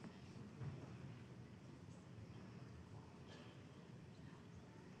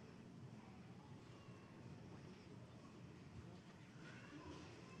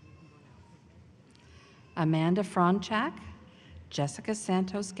 Amanda Fronchak, Jessica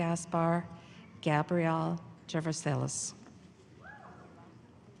Santos Gaspar, Gabrielle Gervasilis.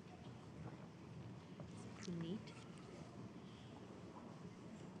 Neat.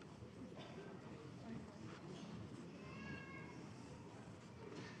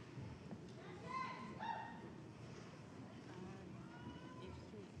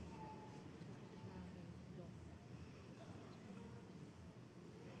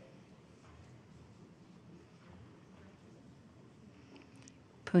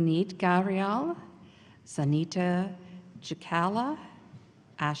 Puneet Garial, Zanita Jacala,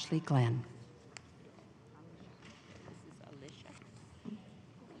 Ashley Glenn. This is Alicia.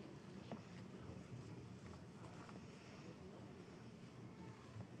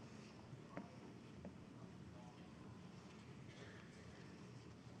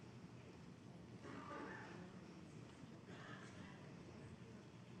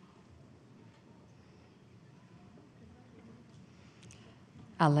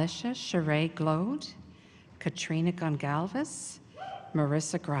 Alicia Sheree Glode, Katrina Gongalvis,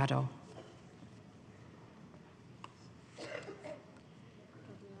 Marissa Grotto.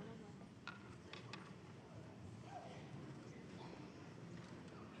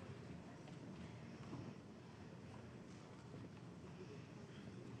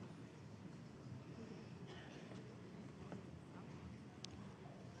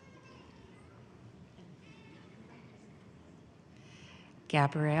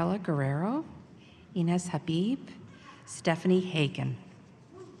 Gabriela Guerrero, Ines Habib, Stephanie Hagan.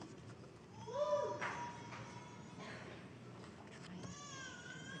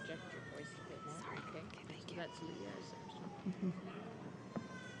 Project your voice a bit more. Okay. So that's Leah, is there something?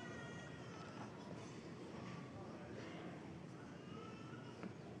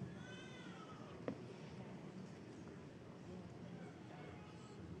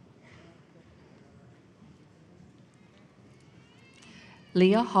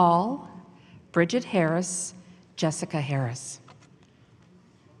 Leah Hall, Bridget Harris, Jessica Harris.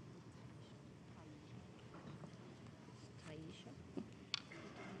 Taisha.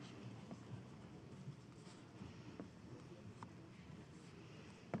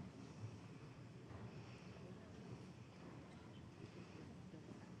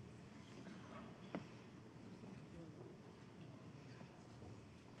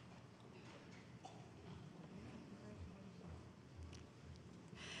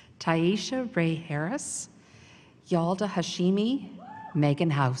 Taisha Ray Harris, Yalda Hashimi, Megan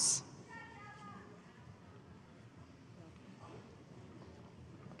House.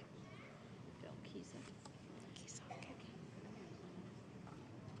 Belkisa.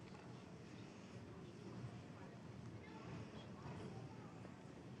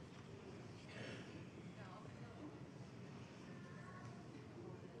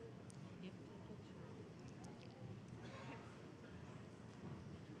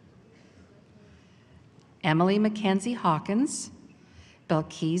 Emily Mackenzie Hawkins,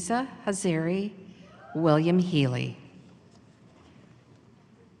 Belkiza Hazari, William Healy.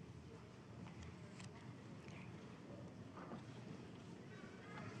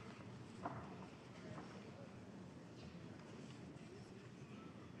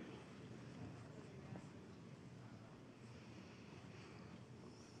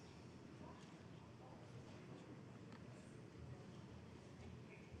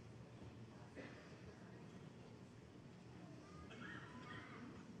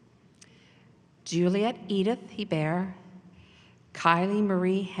 Juliet Edith Hebert, Kylie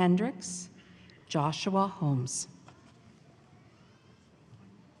Marie Hendricks, Joshua Holmes.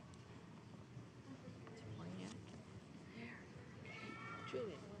 Julia.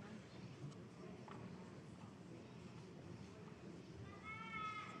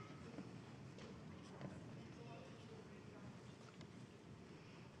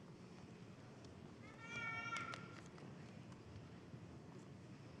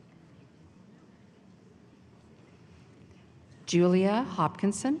 Julia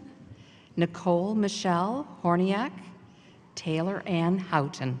Hopkinson, Nicole Michelle Horniak, Taylor Ann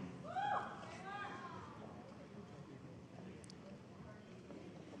Houghton.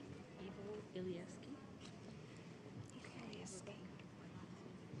 Ivo Ilieski.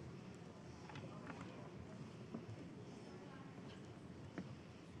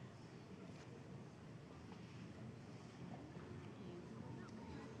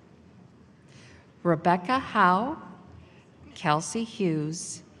 Rebecca Howe, Kelsey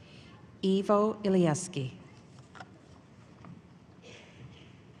Hughes, Ivo Ilieski.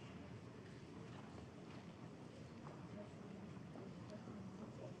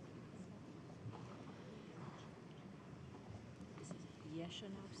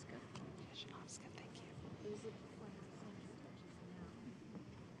 Yeshanovska. Thank you.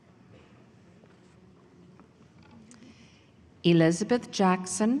 Elizabeth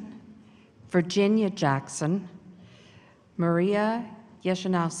Jackson, Virginia Jackson, Maria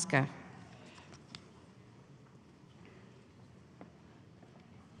Yeshanowska.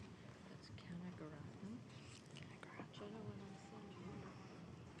 That's Kanagaratnam. Jenna, when I send you.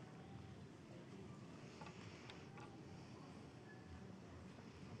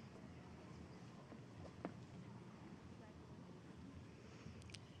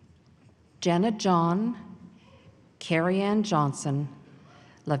 Jenna John, Carrie Ann Johnson,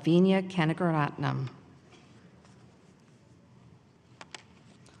 Lavinia Kanagaratnam.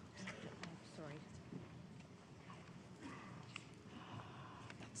 Sorry.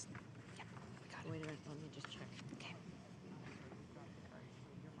 Wait a minute, let me just check. Okay.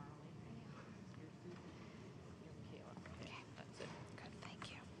 Okay, that's it. Good,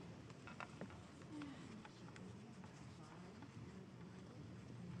 thank you.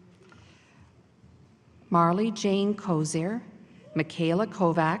 Marley Jane Kozier, Michaela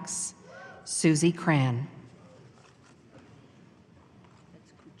Kovacs, Susie Cran.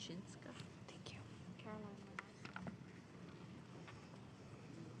 That's Kuchinska. Thank you. Caroline.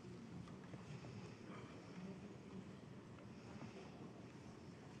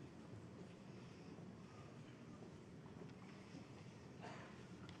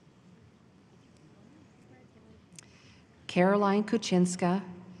 Caroline Kuchinska,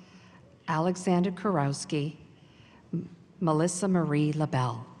 Alexander Kurowski, Melissa Marie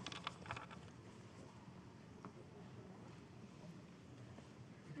LaBelle.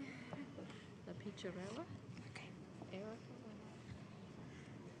 La Picharella. Okay. Erica.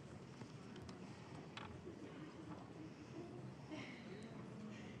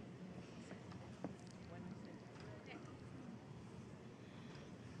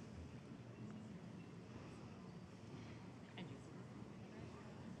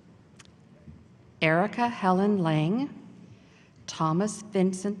 Erica Helen Lang, Thomas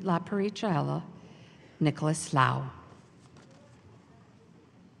Vincent Laparicella, Nicholas Lau.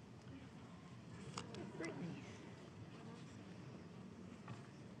 Brittany.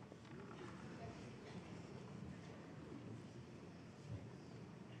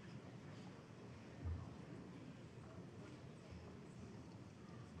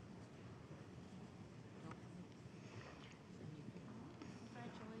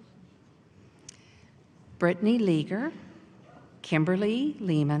 Brittany Leager, Kimberly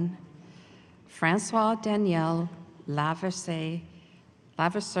Lehman, Francois Danielle Laverseur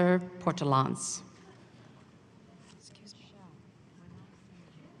Portelance. Excuse me.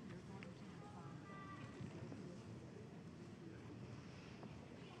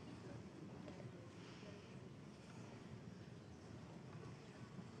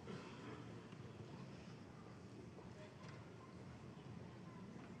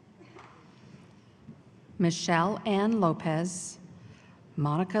 Michelle Ann Lopez,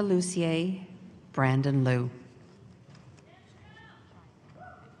 Monica Lucier, Brandon Liu.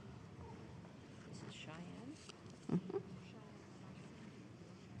 This is Cheyenne.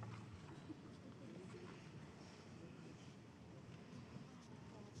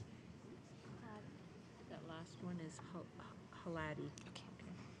 That last one is Haladi.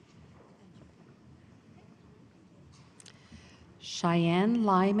 Cheyenne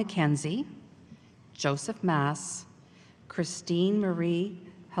Lai McKenzie, Joseph Mass, Christine Marie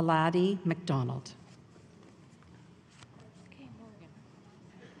Haladi McDonald. Okay, Morgan.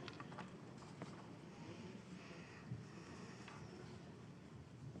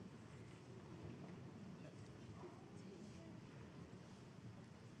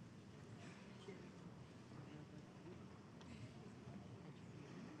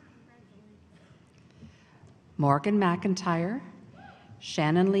 Morgan McIntyre,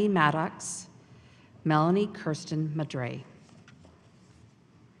 Shannon Lee Maddox, Melanie Kirsten Madre.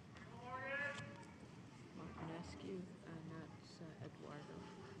 Martinescu, and that's Eduardo.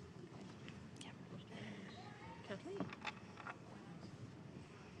 Okay.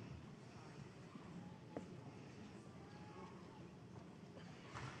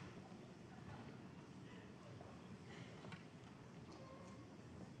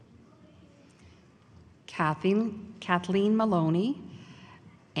 Kathleen. Kathleen Maloney,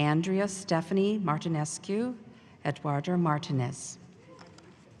 Andrea Stephanie Martinescu, Eduardo Martinez.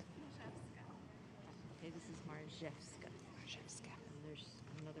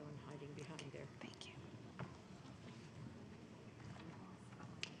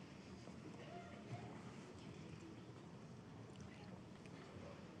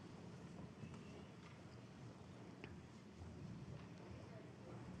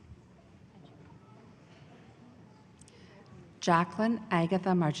 Jacqueline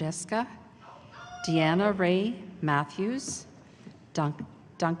Agatha Marjeska, Deanna Ray Matthews,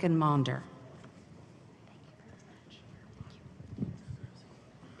 Duncan Maunder.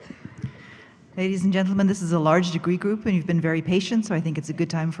 Ladies and gentlemen, this is a large degree group, and you've been very patient, so I think it's a good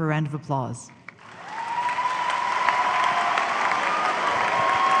time for a round of applause.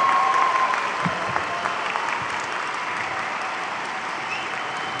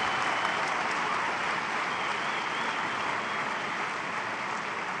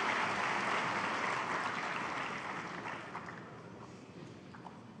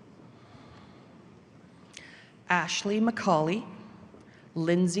 Ashley McCauley,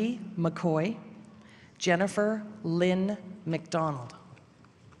 Lindsay McCoy, Jennifer Lynn McDonald.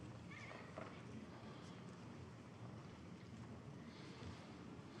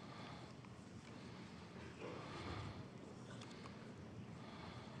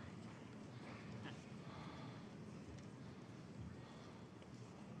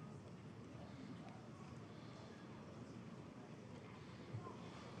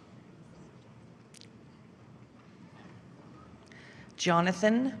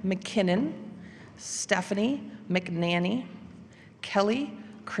 Jonathan McKinnon, Stephanie McNanny, Kelly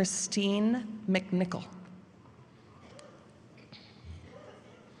Christine McNichol.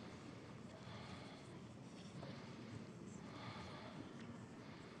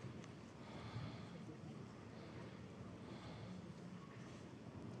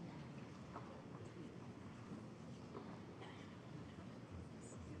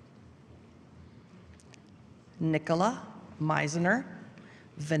 Nicola Meisner,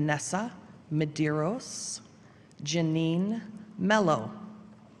 Vanessa Medeiros, Janine Mello.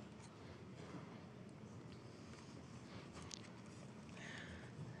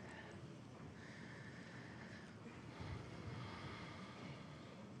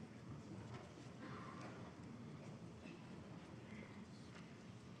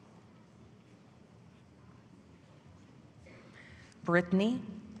 Brittany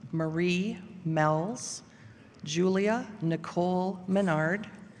Marie Mells, Julia Nicole Menard,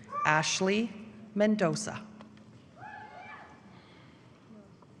 Ashley Mendoza.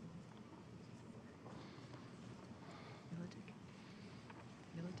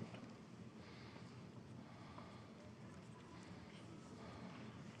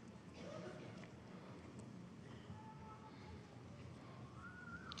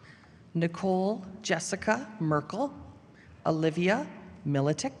 Nicole Jessica Merkel, Olivia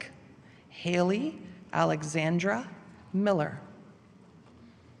Militic, Haley Alexandra Miller.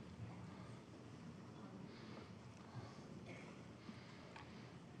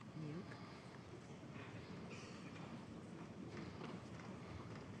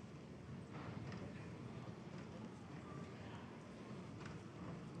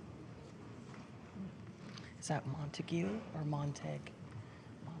 Is that Montague or Montag?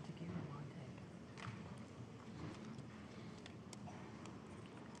 Montague or Montag?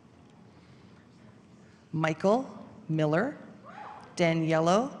 Michael Miller,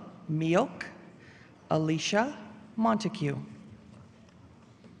 Daniela Miok, Alicia Montague.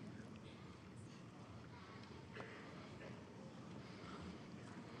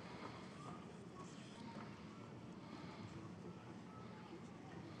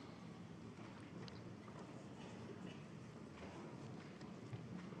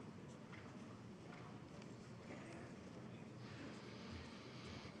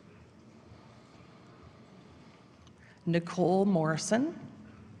 Nicole Morrison,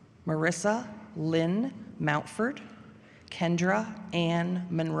 Marissa Lynn Mountford, Kendra Ann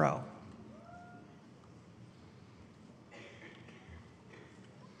Monroe.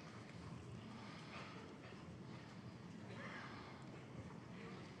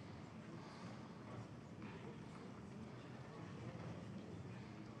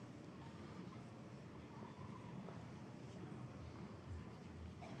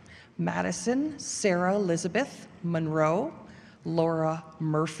 Madison Sarah Elizabeth Monroe, Laura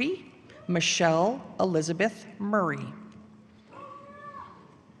Murphy, Michelle Elizabeth Murray.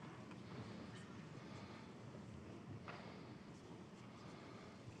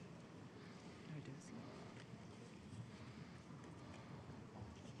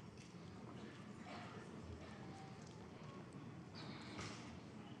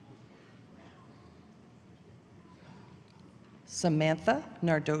 Samantha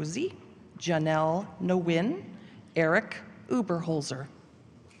Nardozzi, Janelle Nowin, Eric Uberholzer.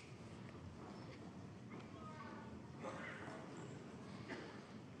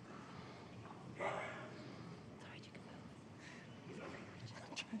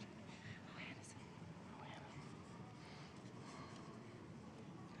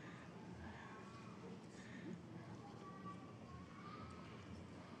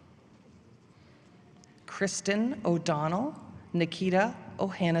 Kristen O'Donnell, Nikita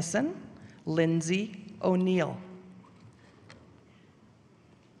O'Hannison, Lindsay O'Neill.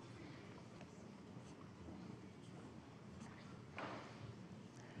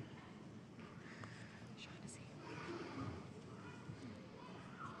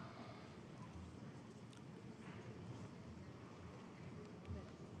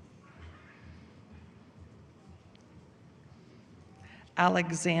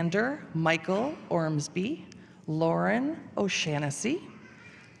 Alexander Michael Ormsby, Lauren O'Shanassy,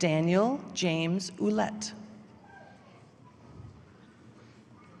 Daniel James Ouellette.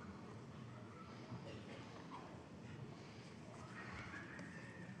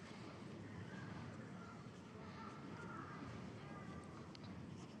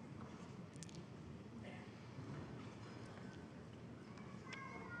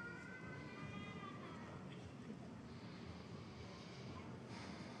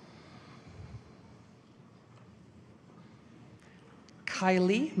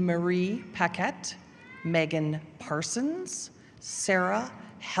 Kylie Marie Paquette, Megan Parsons, Sarah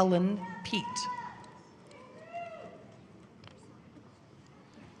Helen Pete.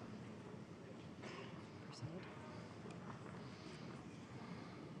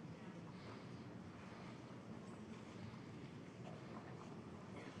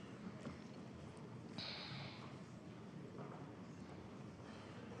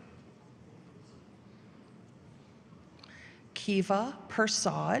 Kiva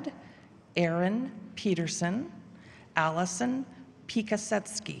Persad, Aaron Peterson, Allison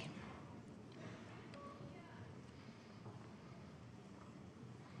Pikasetsky.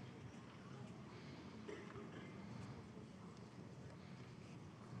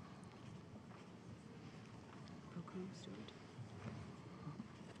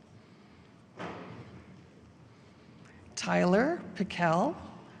 Tyler Piquel,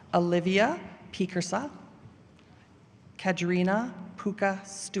 Olivia Pikersa, Kadrina Puka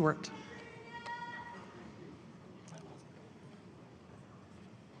Stewart.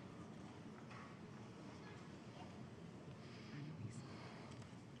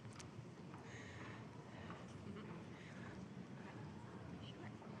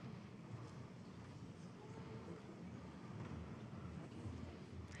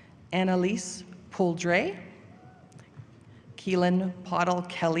 Annalise Pouldre, Keelan Pottle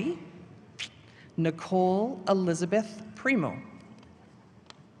Kelly, Nicole Elizabeth Primo.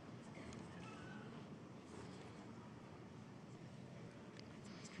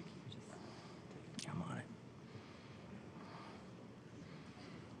 I'm on it.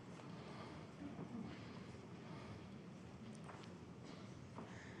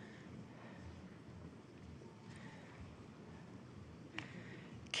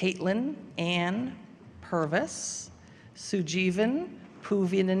 Caitlin Ann Purvis, Sujeevan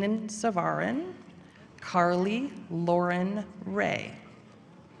Puvinanan Savaran, Carly Lauren Ray.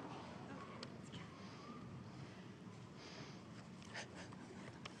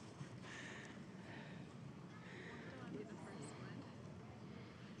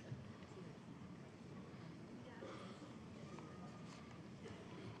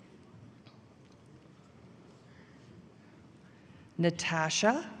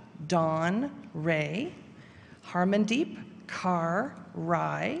 Natasha Dawn Ray, Harmandeep Kaur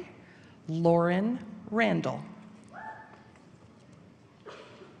Rai, Lauren Randall.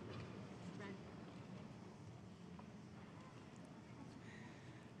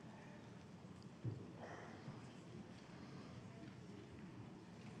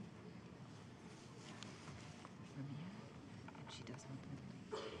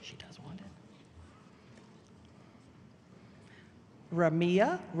 She does want it.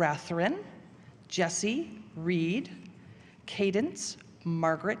 Ramia Rathrin, Jesse Reed, Cadence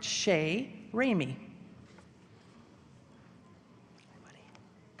Margaret Shea Ramey.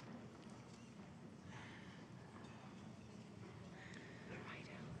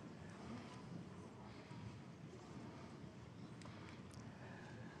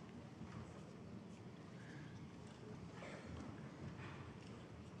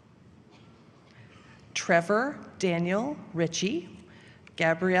 Trevor Daniel Ritchie,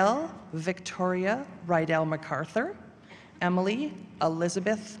 Gabrielle Victoria Rydell MacArthur, Emily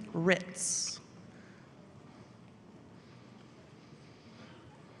Elizabeth Ritz.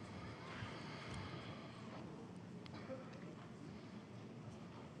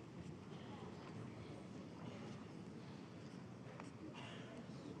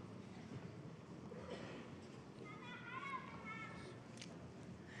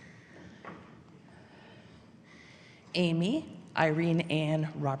 Amy Irene Ann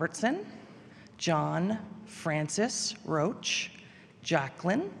Robertson, John Francis Roach,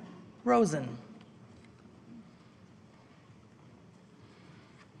 Jacqueline Rosen.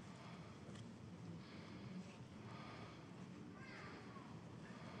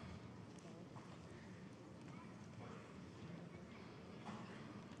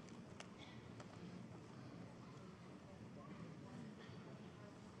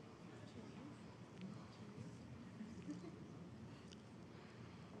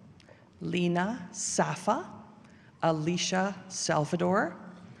 Lena Safa, Alicia Salvador,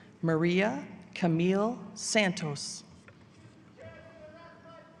 Maria Camille Santos.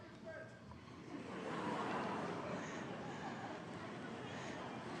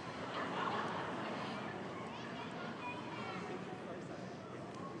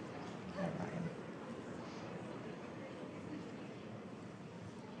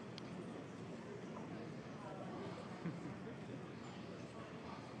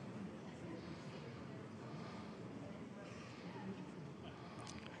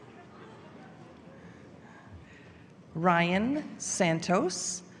 Ryan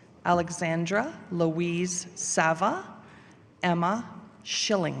Santos, Alexandra Louise Sava, Emma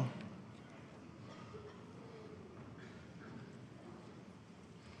Schilling.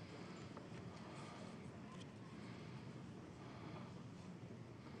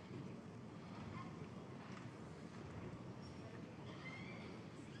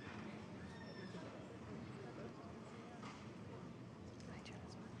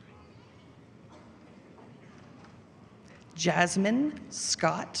 Jasmine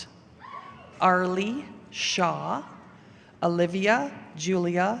Scott, Arlie Shaw, Olivia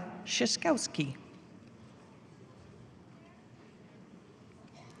Julia Shiskowski.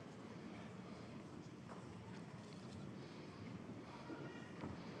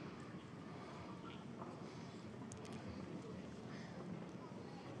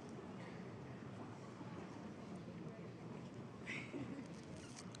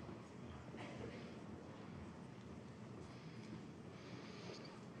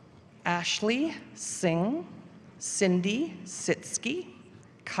 Ashley Singh, Cindy Sitsky,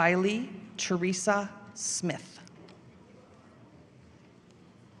 Kylie Teresa Smith.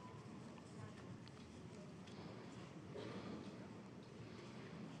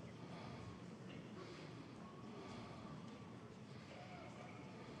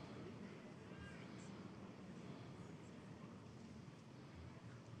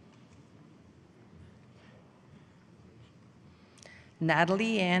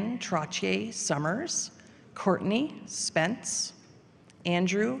 Natalie Ann Trottier Summers, Courtney Spence,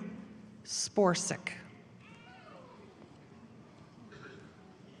 Andrew Sporsick.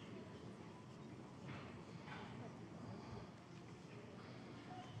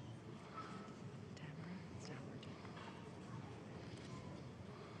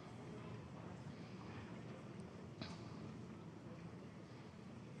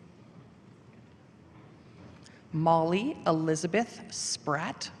 Molly Elizabeth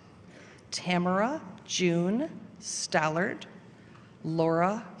Spratt, Tamara June Stallard,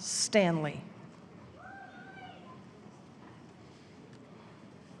 Laura Stanley.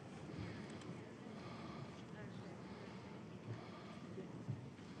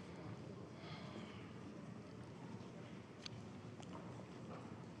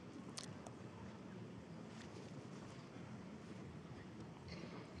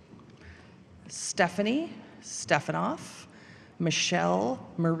 Stephanie Stefanoff, Michelle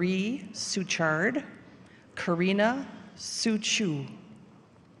Marie Suchard, Karina Suchu.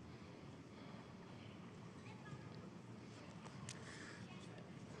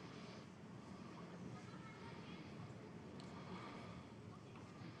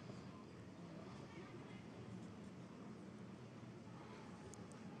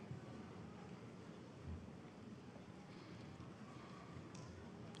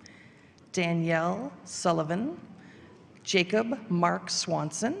 Danielle Sullivan, Jacob Mark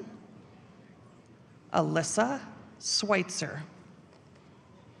Swanson, Alyssa Schweitzer.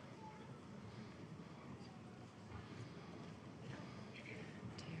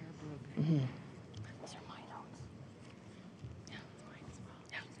 Mm-hmm. Those are my notes. Yeah, it's mine as well.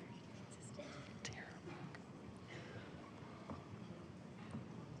 Yeah.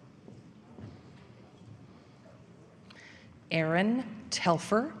 Aaron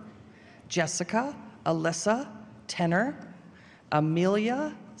Telfer, Jessica Alyssa Tenner,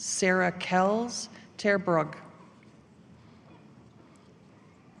 Amelia Sarah Kells Terbrug.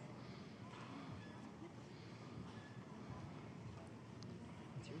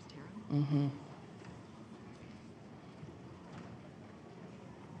 Mm-hmm.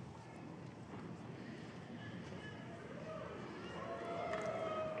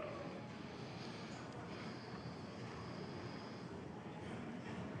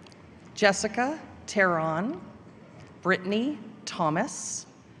 Jessica Teron, Brittany Thomas,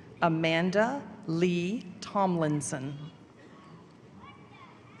 Amanda Lee Tomlinson.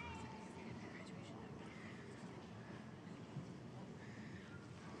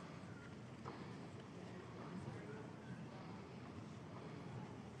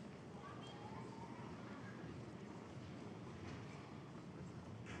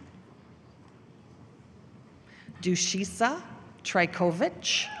 Dushisa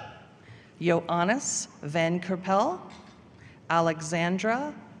Trajkovic, Johannes Van Kerpel,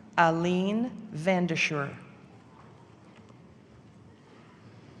 Alexandra Aline Vandescher.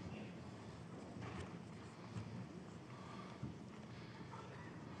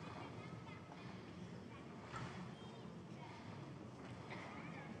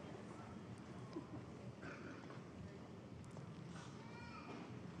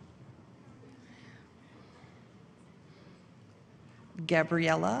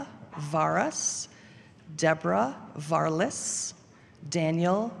 Gabriella Varas, Deborah Varlis,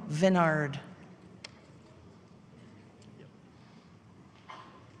 Daniel Vinard.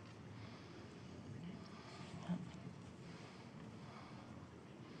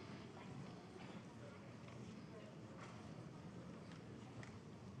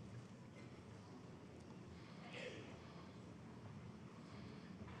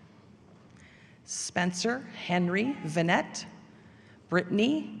 Spencer Henry Vinette,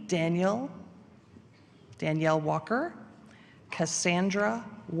 Brittany Danielle Walker, Cassandra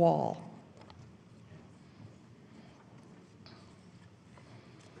Wall.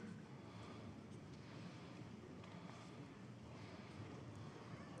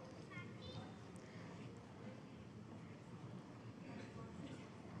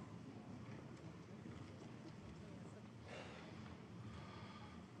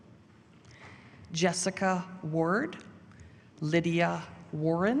 Jessica Ward, Lydia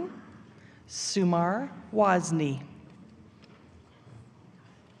Warren, Sumar Wazni.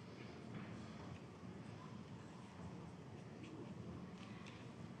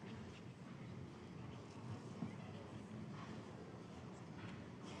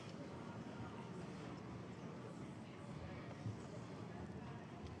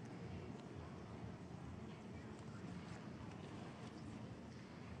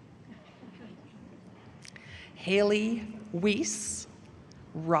 Haley Weiss,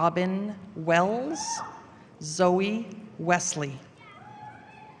 Robin Wells, Zoe Wesley.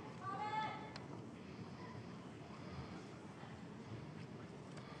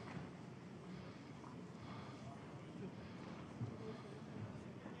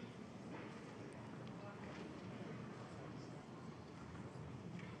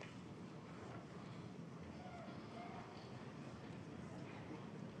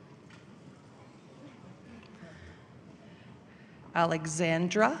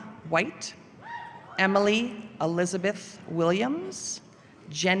 Alexandra White, Emily Elizabeth Williams,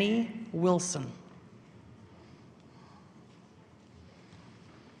 Jenny Wilson.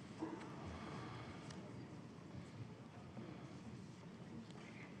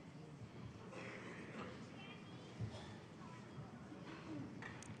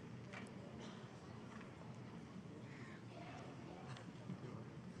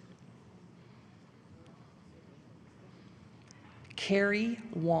 Carrie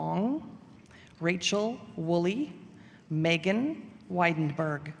Wong, Rachel Woolley, Megan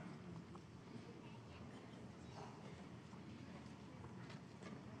Weidenberg.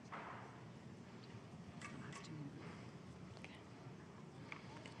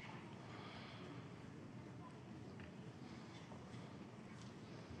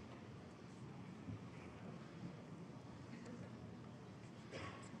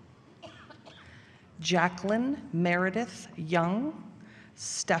 Jacqueline Meredith Young,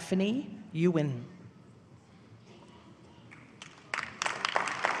 Stephanie Ewan.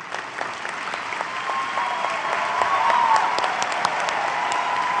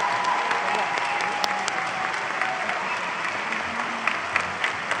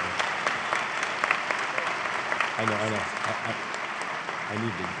 I know. I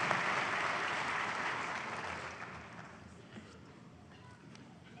need them.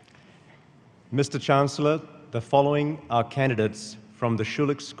 Mr. Chancellor, the following are candidates from the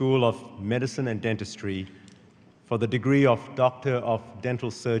Schulich School of Medicine and Dentistry for the degree of Doctor of Dental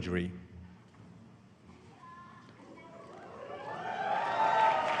Surgery.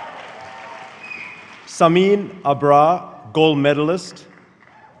 Samin Abra, gold medalist.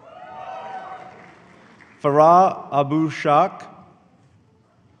 Farah Abu Shak.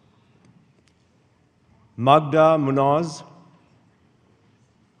 Magda Munoz.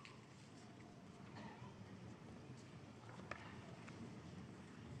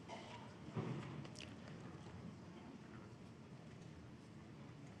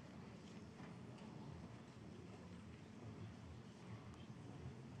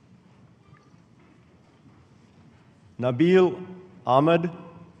 Nabil Ahmed,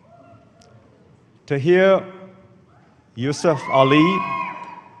 Tahir Yusuf Ali,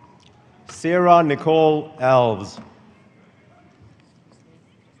 Sarah Nicole Alves.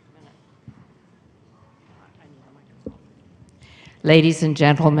 Ladies and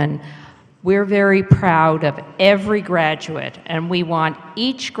gentlemen, we're very proud of every graduate, and we want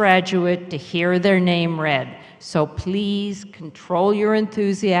each graduate to hear their name read. So please control your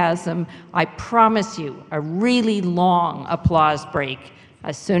enthusiasm. I promise you a really long applause break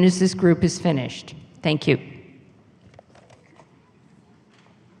as soon as this group is finished. Thank you.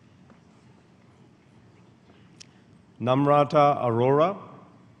 Namrata Arora,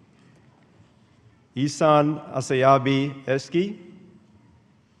 Isan Asayabi Eski,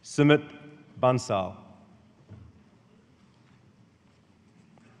 Sumit Bansal.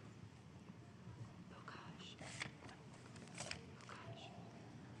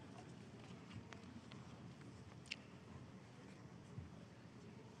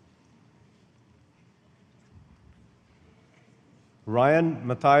 Ryan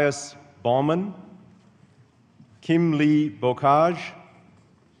Matthias Baumann, Kim Lee Bokaj,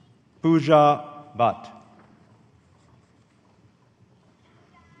 Pooja Bhatt.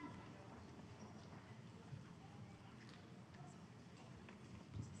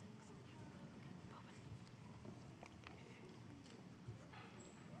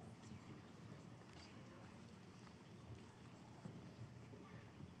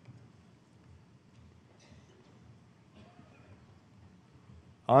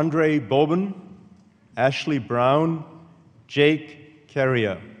 Andre Boben, Ashley Brown, Jake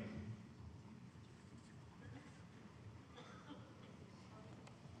Carrier.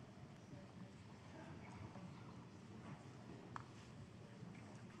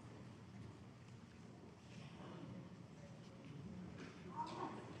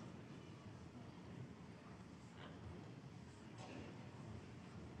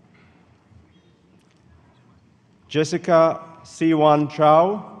 Jessica Siwan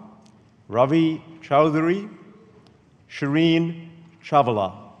Chow, Ravi Chowdhury, Shireen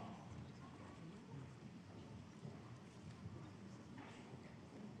Chavala.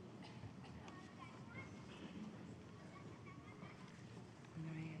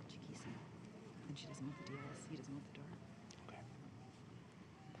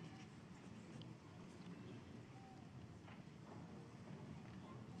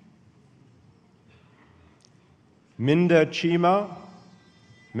 Minda Chima,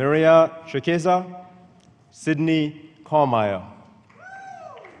 Maria Chakeza, Sydney Carmeyer.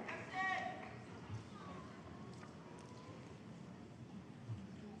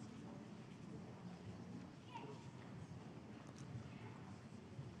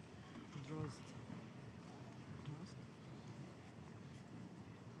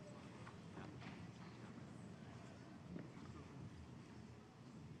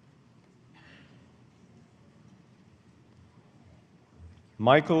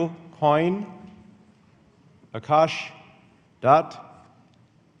 Michael Coyne, Akash Dutt,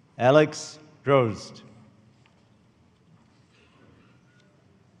 Alex Drozd.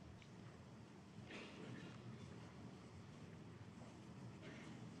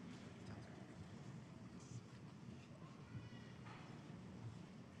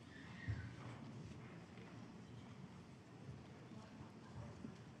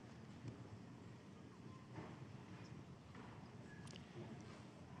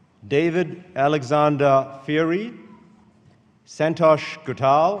 David Alexander Fury, Santosh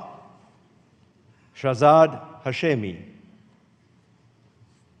Guttal, Shazad Hashemi.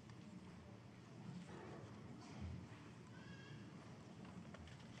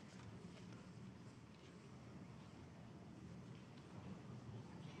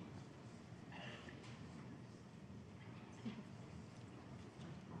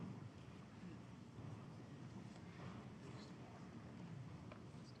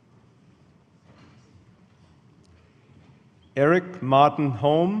 Eric Martin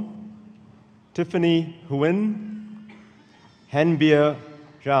Holm, Tiffany Huyn, Hanbir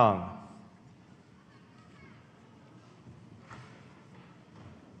Zhang.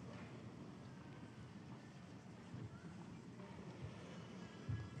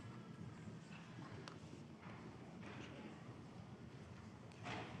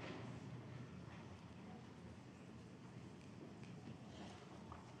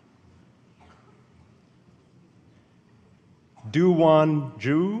 Duwan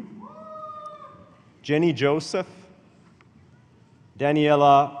Ju, Jenny Joseph,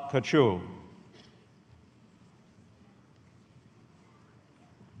 Daniela Kachu.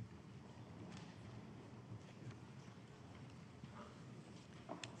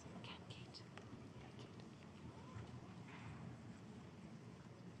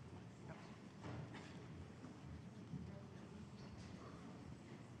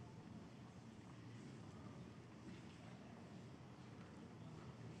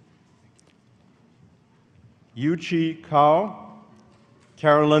 Yuchi Kao,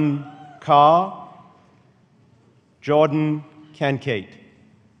 Carolyn Carr, Jordan Kankate.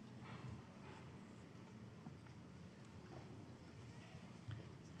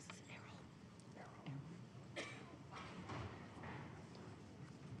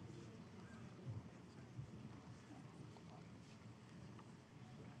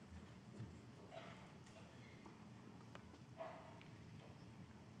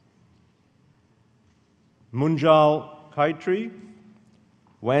 Munjal Kaitri,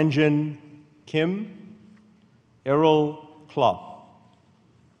 Wanjin Kim, Errol Clough.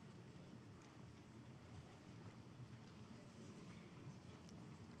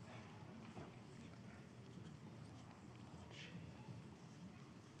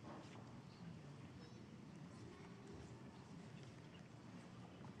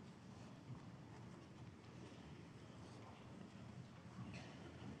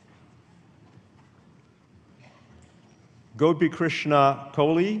 Gopi Krishna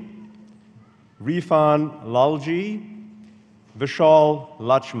Kohli, Rifan Lalji, Vishal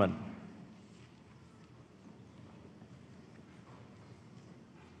Lachman.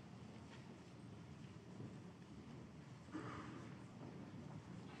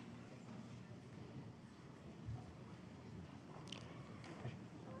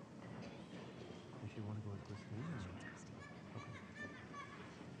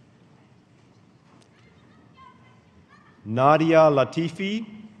 Nadia Latifi,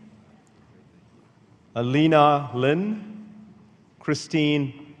 Alina Lin,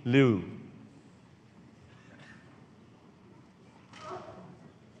 Christine Liu.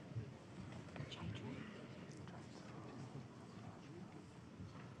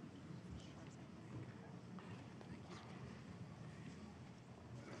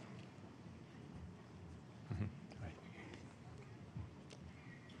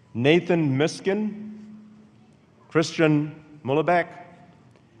 Nathan Miskin, Christian Mulabek,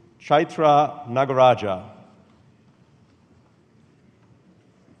 Chaitra Nagaraja.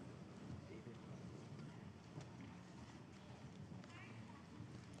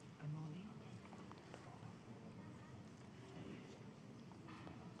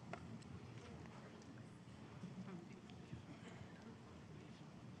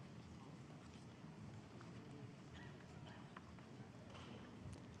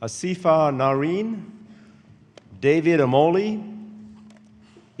 Asifa Nareen, David Amoli,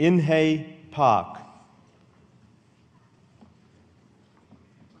 Inhei Park.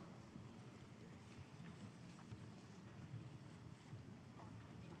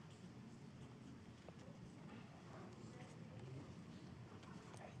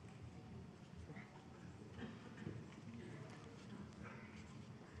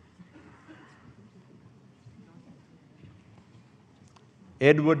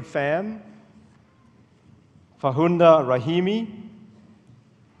 Edward Pham, Fahunda Rahimi,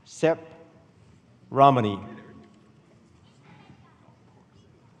 Sep Ramani.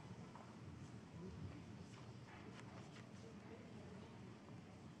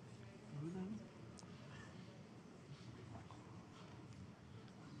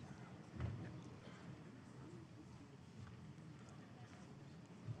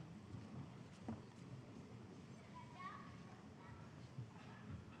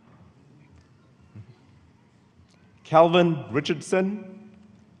 Calvin Richardson,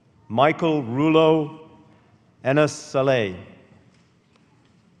 Michael Rulo, Enes Saleh.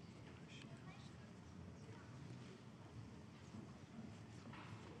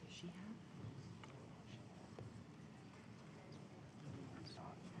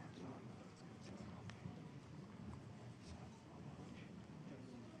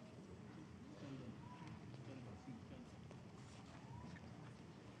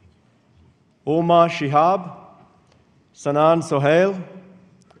 Omar Shihab, Sanan Sohail,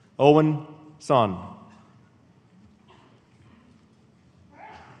 Owen Son.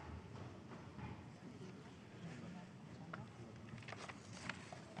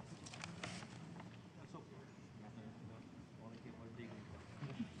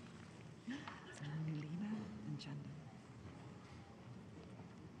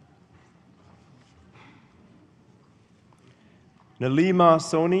 Nalima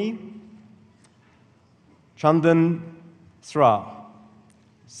Soni, Chandan Sra,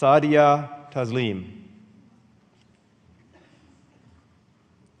 Sadia Taslim.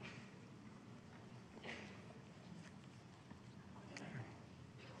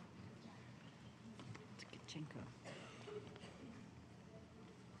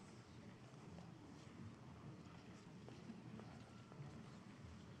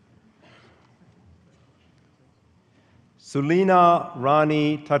 Sulina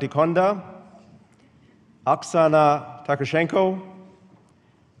Rani Tatikonda, Oksana Takashenko,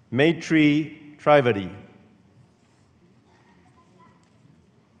 Maitri Trivedi.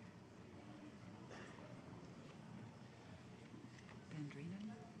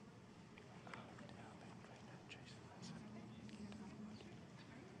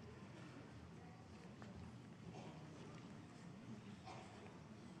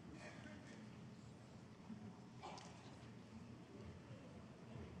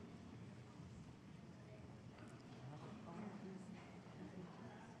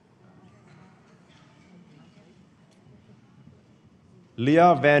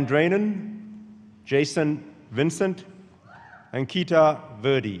 Leah Van Drainen, Jason Vincent, Ankita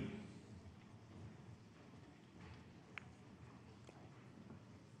Verdi.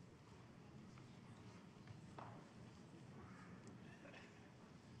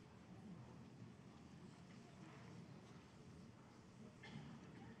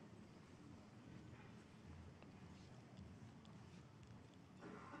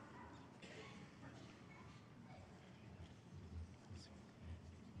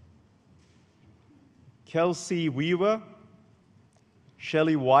 Kelsey Weaver,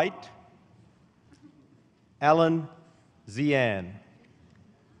 Shelley White, Alan Zian.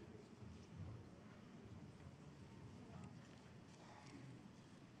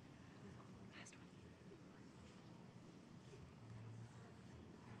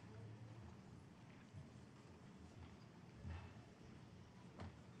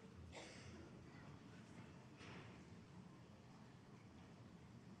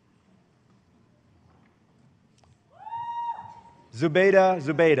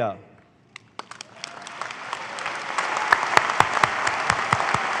 Zubeida.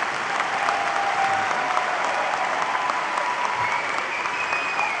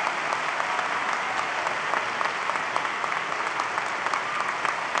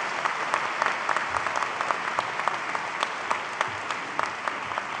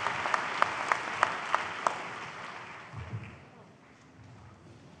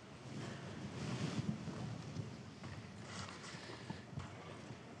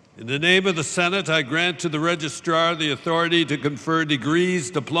 In the name of the Senate, I grant to the Registrar the authority to confer degrees,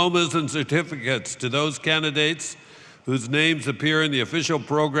 diplomas, and certificates to those candidates whose names appear in the official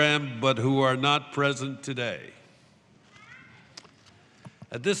program but who are not present today.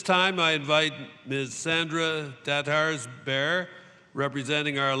 At this time, I invite Ms. Sandra Datars-Bear,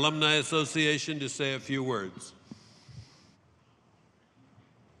 representing our Alumni Association, to say a few words.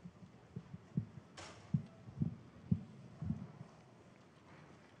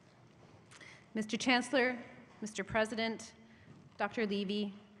 Mr. Chancellor, Mr. President, Dr.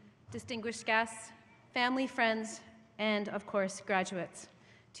 Leavey, distinguished guests, family, friends, and of course, graduates.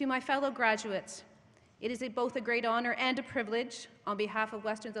 To my fellow graduates, it is both a great honor and a privilege on behalf of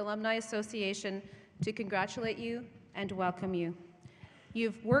Western's Alumni Association to congratulate you and welcome you.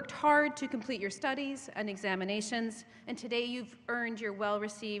 You've worked hard to complete your studies and examinations, and today you've earned your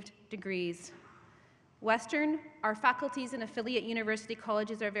well-received degrees. Western, our faculties and affiliate university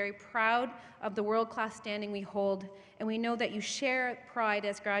colleges are very proud of the world-class standing we hold, and we know that you share pride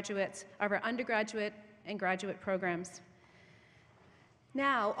as graduates of our undergraduate and graduate programs.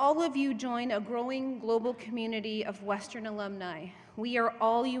 Now, all of you join a growing global community of Western alumni. We are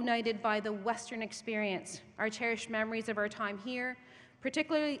all united by the Western experience, our cherished memories of our time here,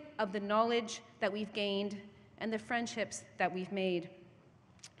 particularly of the knowledge that we've gained and the friendships that we've made.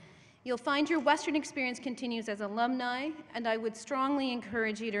 You'll find your Western experience continues as alumni, and I would strongly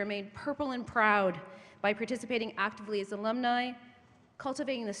encourage you to remain purple and proud by participating actively as alumni,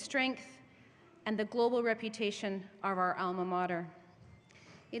 cultivating the strength and the global reputation of our alma mater.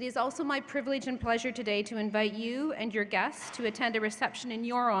 It is also my privilege and pleasure today to invite you and your guests to attend a reception in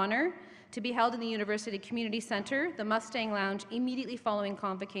your honor to be held in the University Community Center, the Mustang Lounge, immediately following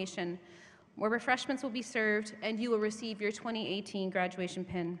Convocation, where refreshments will be served and you will receive your 2018 graduation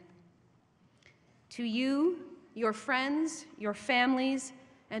pin. To you, your friends, your families,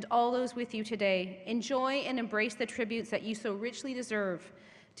 and all those with you today, enjoy and embrace the tributes that you so richly deserve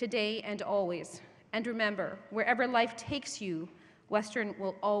today and always. And remember, wherever life takes you, Western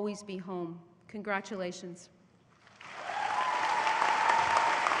will always be home. Congratulations.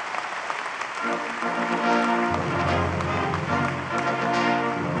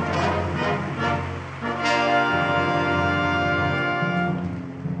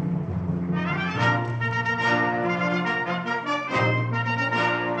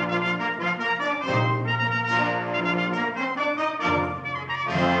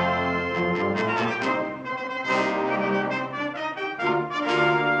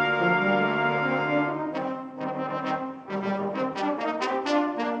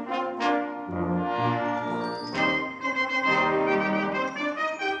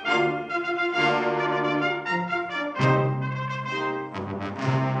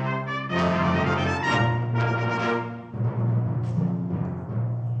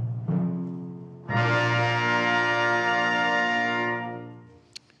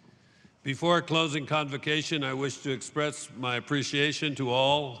 Before closing Convocation, I wish to express my appreciation to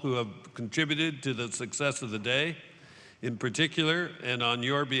all who have contributed to the success of the day. In particular, and on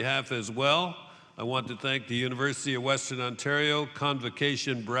your behalf as well, I want to thank the University of Western Ontario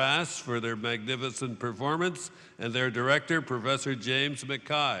Convocation Brass for their magnificent performance and their director, Professor James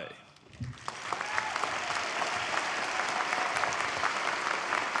Mackay.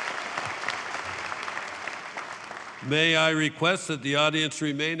 May I request that the audience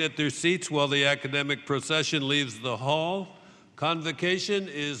remain at their seats while the academic procession leaves the hall. Convocation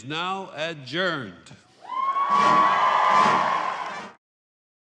is now adjourned.